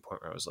breaking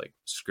point where I was like,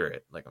 screw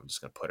it, like, I'm just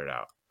gonna put it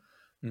out.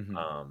 Hmm.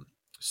 um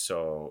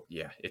so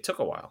yeah, it took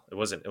a while. It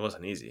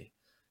wasn't easy.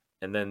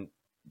 And then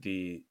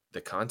the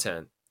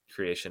content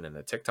creation and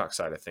the TikTok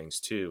side of things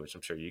too, which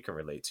I'm sure you can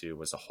relate to,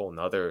 was a whole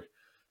nother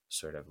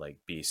sort of like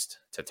beast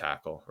to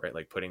tackle, right?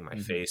 Like, putting my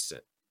Hmm. face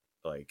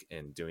like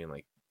and doing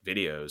like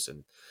videos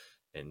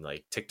and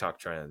like TikTok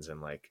trends and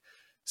like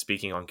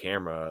speaking on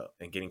camera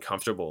and getting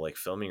comfortable like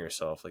filming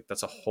yourself, like,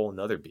 that's a whole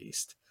nother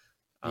beast.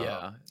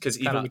 Yeah, Because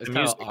even with it's the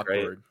kind of music, right?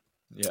 awkward.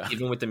 Yeah.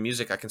 Even with the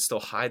music, I can still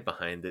hide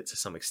behind it to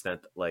some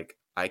extent. Like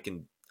I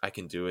can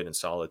do it in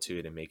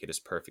solitude and make it as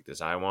perfect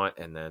as I want,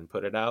 and then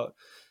put it out,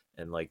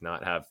 and like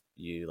not have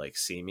you like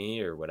see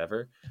me or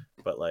whatever.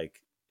 But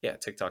like, yeah,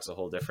 TikTok's a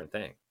whole different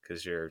thing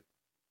because you're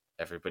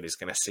everybody's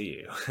gonna see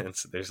you, and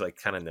so there's like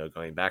kind of no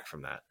going back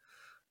from that.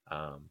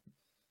 Um,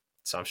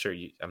 so I'm sure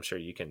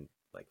you can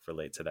like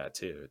relate to that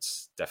too.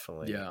 It's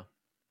definitely Yeah.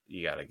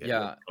 you got to get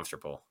really Yeah.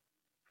 comfortable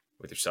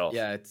with yourself.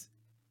 Yeah,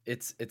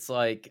 it's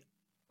like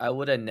I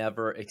would have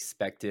never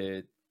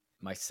expected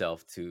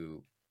myself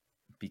to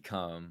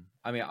become,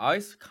 I mean, I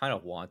always kind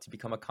of want to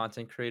become a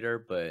content creator,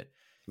 but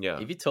Yeah,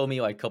 if you told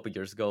me like a couple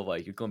years ago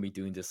like you're going to be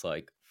doing this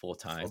like full full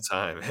time,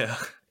 time. Yeah,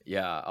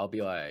 yeah, I'll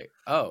be like,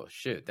 "Oh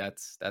shit,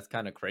 that's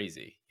kind of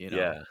crazy," you know?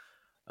 yeah,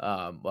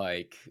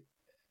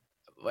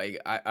 Like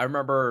I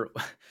remember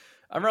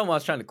I remember when I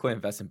was trying to quit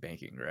investment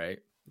banking, right?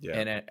 yeah.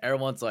 And then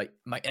everyone's like,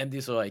 my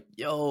MDs are like,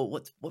 "Yo,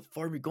 what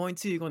firm are you going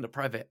to? You're going to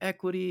private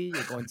equity?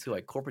 You're going to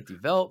like corporate It's your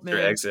development?"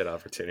 exit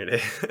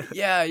opportunity.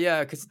 Yeah,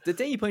 yeah. Because the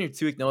day you put in your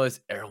 2 week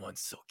notice,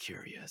 everyone's so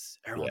curious.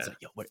 Everyone's Yeah,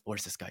 like, "Yo,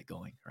 where's this guy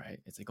going?" Right?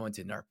 Is it going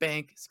to another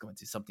bank? Is it going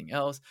to something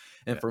else?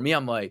 And yeah. for me,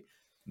 I'm like,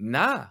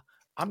 "Nah,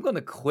 I'm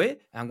gonna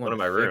quit. I'm Go going to to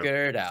my room.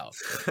 figure it out."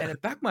 And in the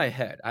back of my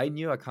head, I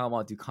knew I kind of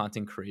want to do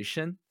content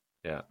creation,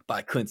 Yeah, but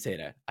I couldn't say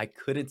that. I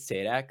couldn't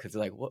say that because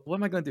like, what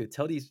am I gonna do?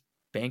 Tell these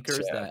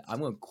bankers yeah, that I'm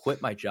gonna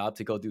quit my job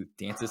to go do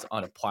dances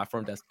on a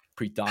platform that's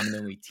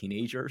predominantly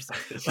teenagers?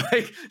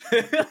 Like,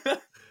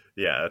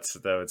 yeah.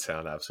 That would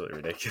sound absolutely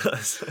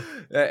ridiculous.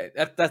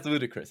 that's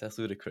ludicrous. That's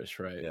ludicrous,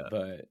 right? Yeah,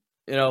 But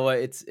you know what?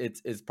 It's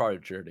part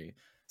of the journey.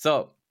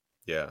 So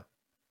yeah.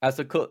 as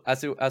we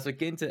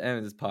get into the end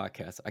of this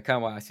podcast, I kind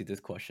of want to ask you this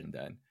question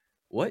then.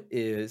 What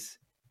is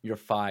your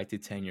 5 to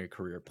 10 year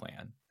career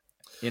plan?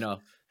 You know,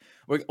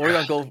 we're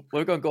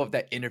gonna go with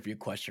that interview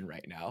question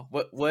right now.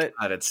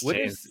 God, it's What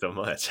changed is so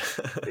much.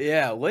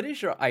 yeah, what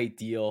is your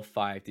ideal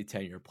 5 to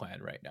 10 year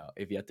plan right now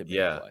if you have to make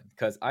Yeah, one?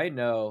 Because I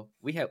know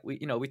we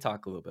you know we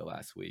talked a little bit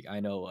last week. I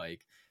know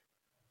like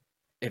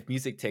if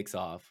music takes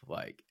off,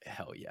 like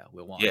hell yeah,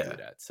 we'll want to do yeah,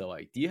 that. So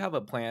like, do you have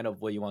a plan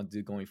of what you want to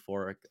do going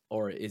forward,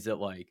 or is it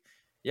like,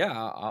 yeah,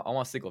 I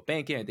want to stick with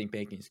banking. I think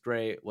banking is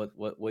great. What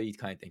are you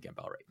kind of thinking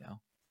about right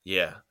now?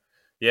 yeah,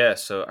 yeah.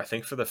 So I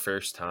think for the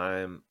first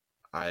time,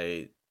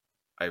 I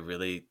I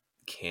really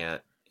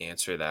can't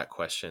answer that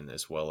question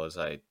as well as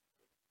I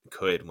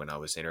could when I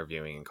was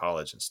interviewing in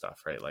college and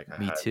stuff. Right? Like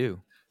Me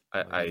too.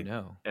 Well, you I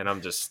know, and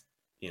I'm just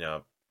you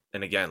know,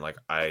 and again, like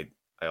I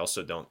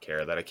also don't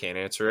care that I can't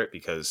answer it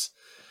because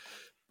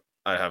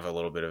I have a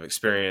little bit of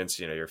experience.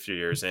 You know, you're a few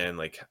years in,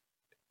 like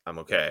I'm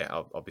okay.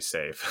 I'll be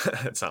safe.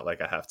 It's not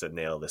like I have to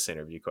nail this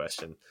interview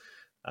question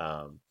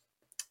um,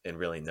 and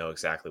really know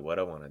exactly what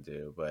I want to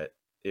do. But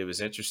it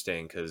was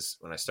interesting because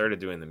when I started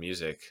doing the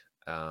music,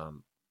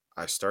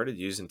 I started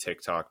using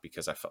TikTok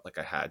because I felt like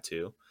I had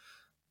to,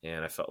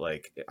 and I felt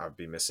like I'd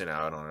be missing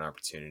out on an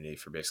opportunity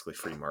for basically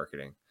free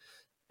marketing.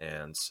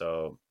 And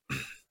so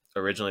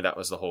originally that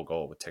was the whole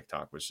goal with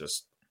TikTok was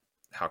just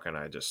how can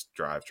I just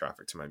drive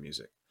traffic to my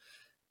music.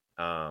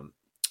 Um,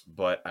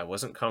 but I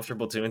wasn't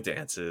comfortable doing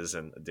dances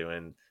and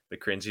doing the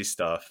cringy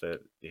stuff that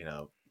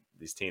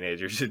these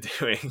teenagers are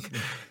doing.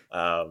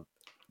 um,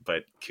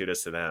 but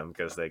kudos to them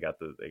because they got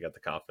the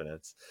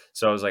confidence.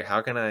 So I was like,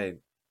 how can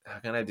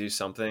I do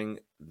something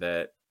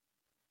that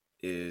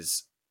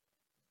is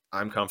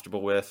I'm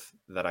comfortable with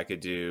that I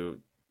could do,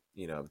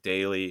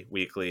 daily,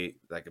 weekly.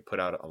 That I could put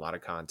out a lot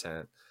of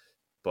content,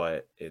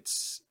 but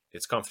it's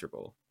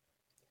comfortable.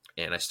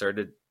 And I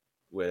started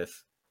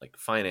with like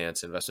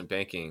finance, investment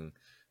banking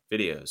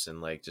videos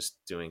and like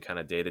just doing kind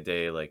of day to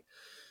day, like,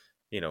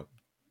 you know,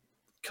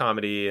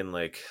 comedy and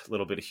like a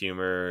little bit of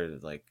humor,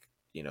 like,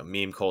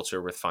 meme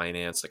culture with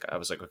finance. Like I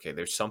was like, okay,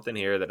 there's something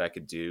here that I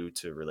could do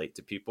to relate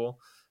to people.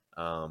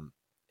 Um,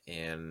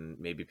 and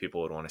maybe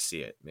people would want to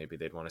see it. Maybe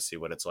they'd want to see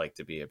what it's like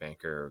to be a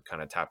banker, or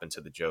kind of tap into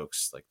the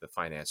jokes, like the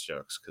finance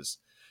jokes, because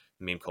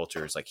meme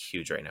culture is like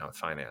huge right now in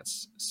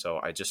finance. So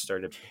I just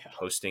started yeah,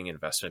 posting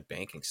investment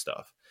banking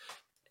stuff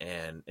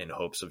and in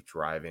hopes of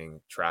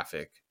driving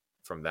traffic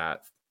from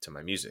that to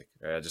my music.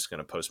 Right? I'm just going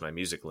to post my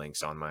music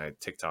links on my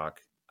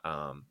TikTok.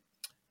 Um,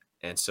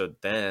 and so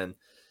then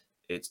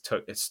it's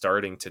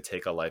starting to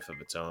take a life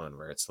of its own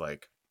where it's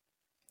like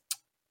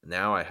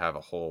now I have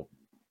a whole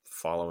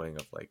following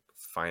of like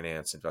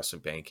finance,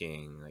 investment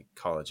banking, like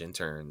college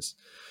interns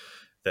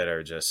that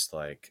are just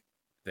like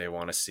they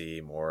want to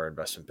see more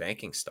investment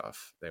banking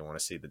stuff. They want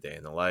to see the day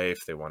in the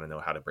life. They want to know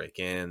how to break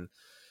in.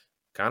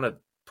 Kind of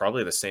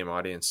probably the same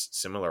audience,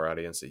 similar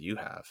audience that you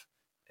have.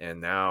 And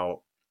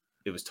now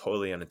it was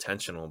totally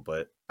unintentional,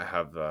 but I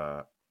have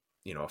a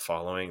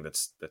following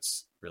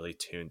that's really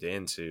tuned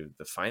into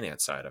the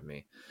finance side of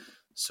me.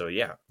 So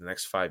yeah, the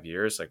next 5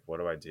 years, like what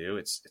do I do?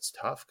 It's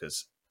tough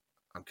because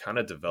I'm kind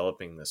of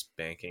developing this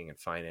banking and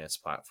finance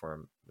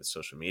platform with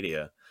social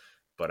media,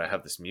 but I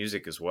have this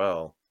music as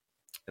well,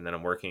 and then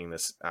I'm working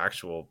this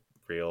actual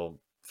real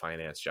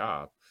finance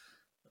job.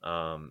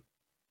 Um,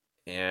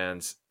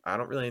 And I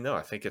don't really know.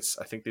 I think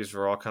these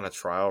are all kind of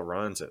trial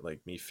runs at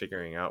like me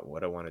figuring out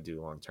what I want to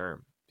do long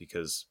term,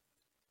 because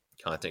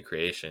content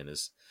creation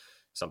is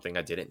something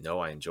I didn't know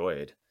I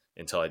enjoyed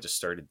until I just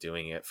started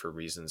doing it for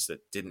reasons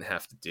that didn't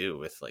have to do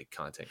with like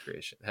content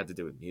creation. It had to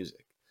do with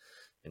music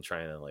and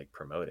trying to like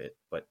promote it.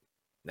 But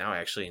now I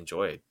actually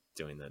enjoy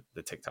doing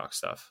the TikTok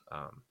stuff.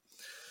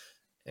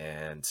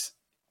 And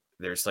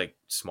there's like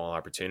small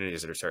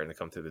opportunities that are starting to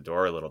come through the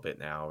door a little bit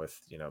now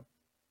with,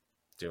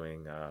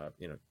 doing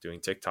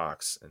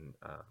TikToks. And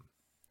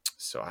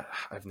so I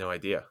have no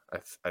idea.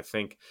 I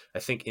think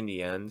in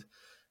the end,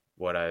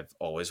 what I've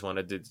always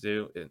wanted to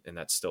do, and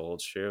that still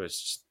holds true, is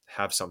just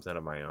have something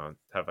of my own,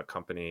 have a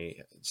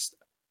company.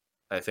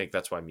 I think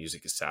that's why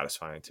music is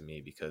satisfying to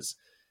me, because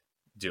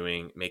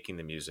making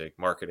the music,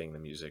 marketing the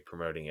music,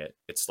 promoting it,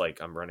 it's like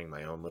I'm running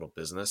my own little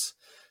business.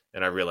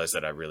 And I realize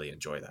that I really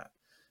enjoy that.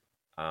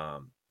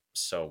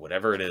 So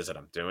whatever it is that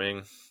I'm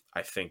doing,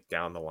 I think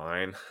down the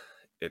line,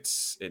 it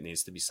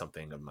needs to be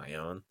something of my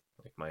own,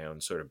 like my own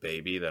sort of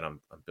baby that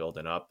I'm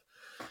building up.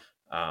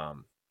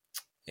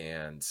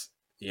 And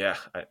yeah,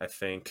 I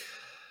think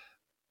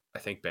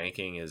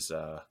banking is,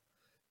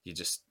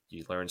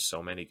 you learn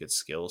so many good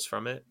skills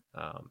from it.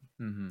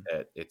 Mm-hmm.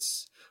 That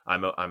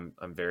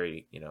I'm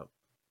very,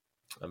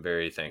 I'm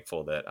very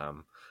thankful that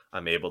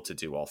I'm able to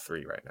do all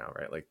three right now,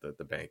 right? Like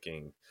the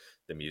banking,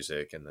 the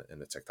music, and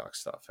the TikTok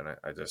stuff. And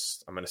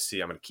I'm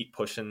gonna keep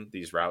pushing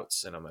these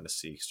routes, and I'm gonna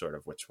see sort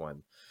of which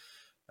one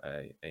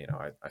I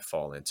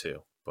fall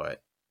into.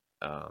 But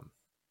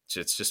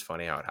it's just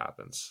funny how it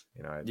happens.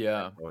 I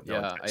Yeah, no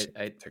yeah. intention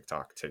of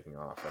TikTok taking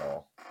off at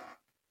all.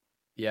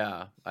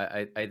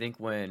 I think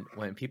when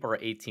people are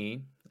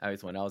 18, at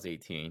least when I was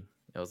 18,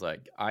 it was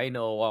like I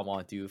know what I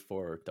want to do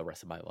for the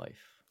rest of my life,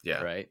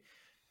 Yeah, right?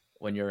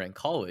 When you're in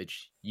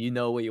college, you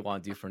know what you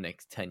want to do for the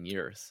next 10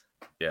 years.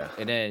 yeah,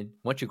 And then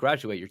once you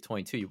graduate, you're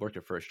 22, you work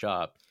your first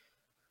job,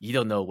 you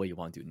don't know what you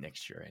want to do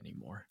next year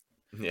anymore.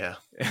 yeah,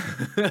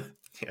 Because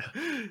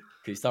yeah,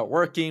 you start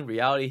working,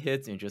 reality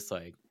hits, and you're just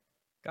like,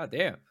 God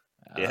damn,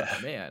 yeah,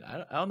 man,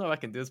 I don't know if I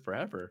can do this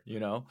forever,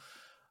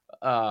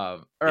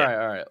 All yeah. right,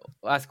 all right.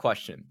 Last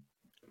question.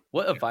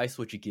 What advice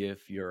would you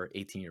give your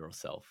 18-year-old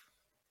self?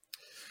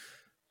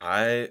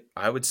 I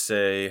would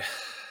say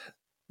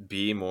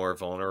be more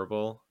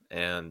vulnerable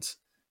and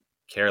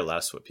care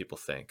less what people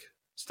think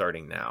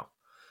starting now.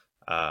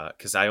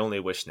 Because I only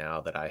wish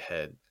now that I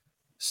had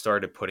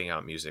started putting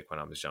out music when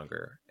I was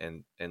younger,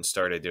 and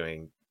started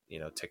doing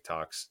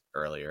TikToks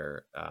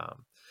earlier,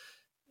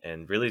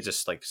 and really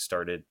just like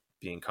started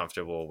being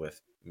comfortable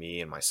with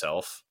me and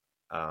myself,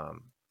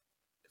 um,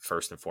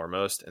 first and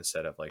foremost,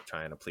 instead of like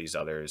trying to please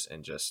others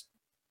and just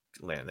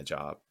land the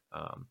job.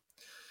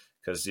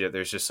 Because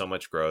there's just so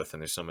much growth,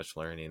 and there's so much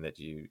learning that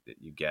you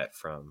get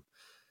from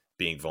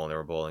being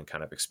vulnerable and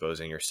kind of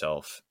exposing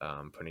yourself,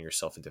 putting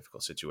yourself in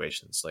difficult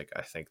situations. Like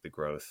I think the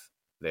growth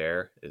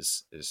there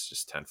is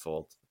just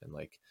tenfold, and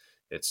like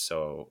it's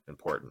so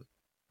important.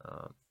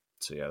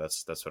 So yeah,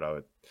 that's what I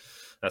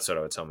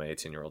would tell my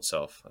 18-year-old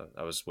self.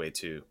 I was way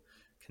too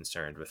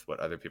concerned with what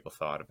other people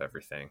thought of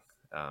everything.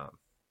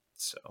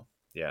 So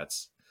yeah,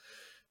 it's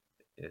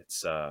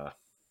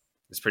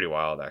it's pretty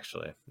wild,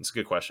 actually. It's a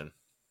good question.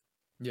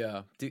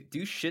 Yeah.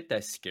 Do shit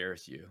that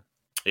scares you.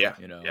 Yeah,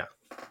 You know, yeah,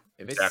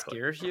 if it exactly.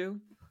 scares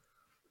you,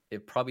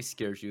 it probably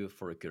scares you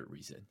for a good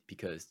reason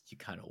because you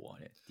kind of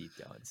want it deep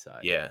down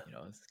inside. Yeah,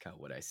 That's kind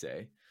of what I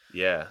say.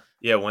 yeah,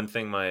 yeah. One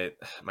thing my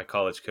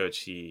college coach,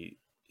 he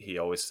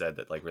always said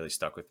that like really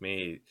stuck with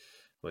me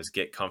was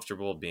get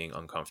comfortable being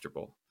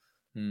uncomfortable.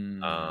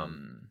 Hmm.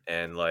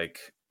 And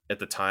like at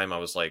the time I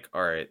was like,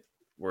 all right,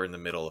 we're in the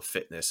middle of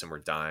fitness and we're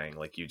dying,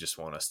 like you just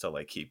want us to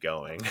like keep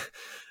going.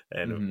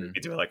 And we'd Hmm. be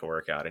doing like a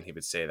workout, and he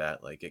would say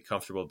that like get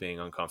comfortable being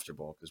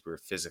uncomfortable, because we were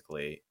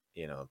physically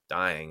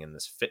dying in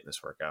this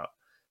fitness workout.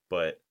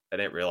 But I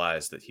didn't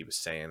realize that he was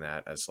saying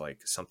that as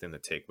like something to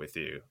take with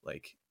you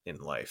like in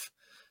life,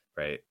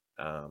 right?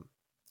 um,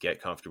 get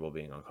comfortable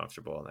being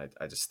uncomfortable. And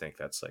I just think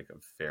that's like a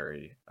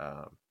very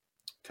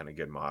kind of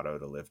good motto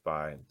to live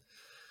by. And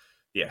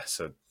yeah,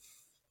 so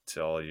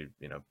to all you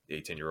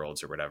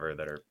 18-year-olds or whatever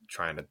that are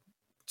trying to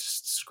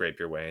just scrape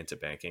your way into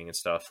banking and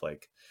stuff,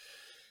 like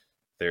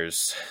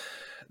there's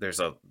there's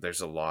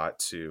a lot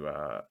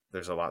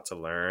to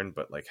learn,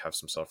 but like have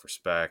some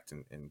self-respect,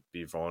 and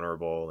be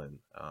vulnerable, and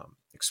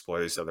explore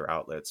these other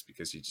outlets,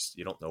 because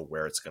you don't know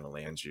where it's going to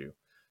land you.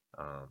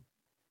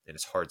 And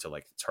it's hard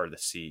to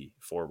see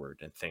forward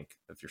and think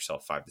of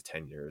yourself 5 to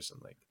 10 years.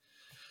 And like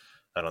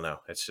I don't know,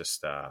 it's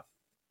just I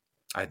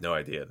had no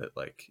idea that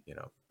like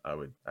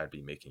I'd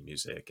be making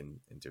music and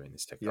doing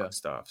this Yeah. TikTok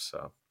stuff.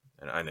 So,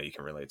 and I know you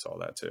can relate to all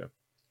that too.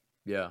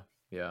 Yeah.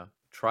 Yeah.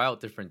 Try out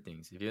different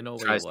things. If you know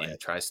what you Try, yeah, like,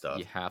 try you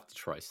stuff. have to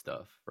try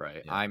stuff,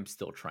 right? Yeah, I'm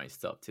still trying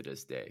stuff to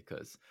this day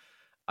because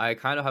I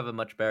kind of have a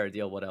much better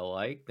idea what I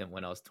like than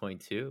when I was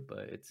 22,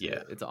 but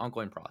yeah, it's an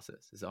ongoing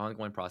process. It's an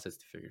ongoing process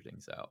to figure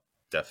things out.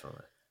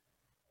 definitely.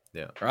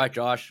 Yeah, All right,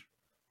 Josh.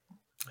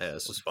 yeah, It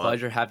this was was a fun.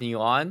 pleasure having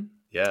you on.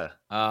 Yeah,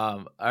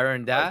 Other than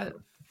probably that,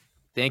 fun.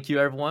 Thank you,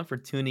 everyone, for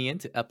tuning in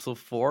to episode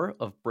 4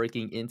 of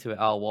Breaking Into It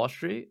Out of Wall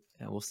Street.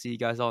 And we'll see you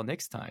guys all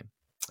next time.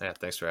 Yeah,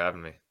 thanks for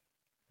having me.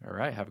 All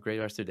right. Have a great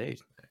rest of your day.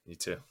 You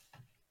too.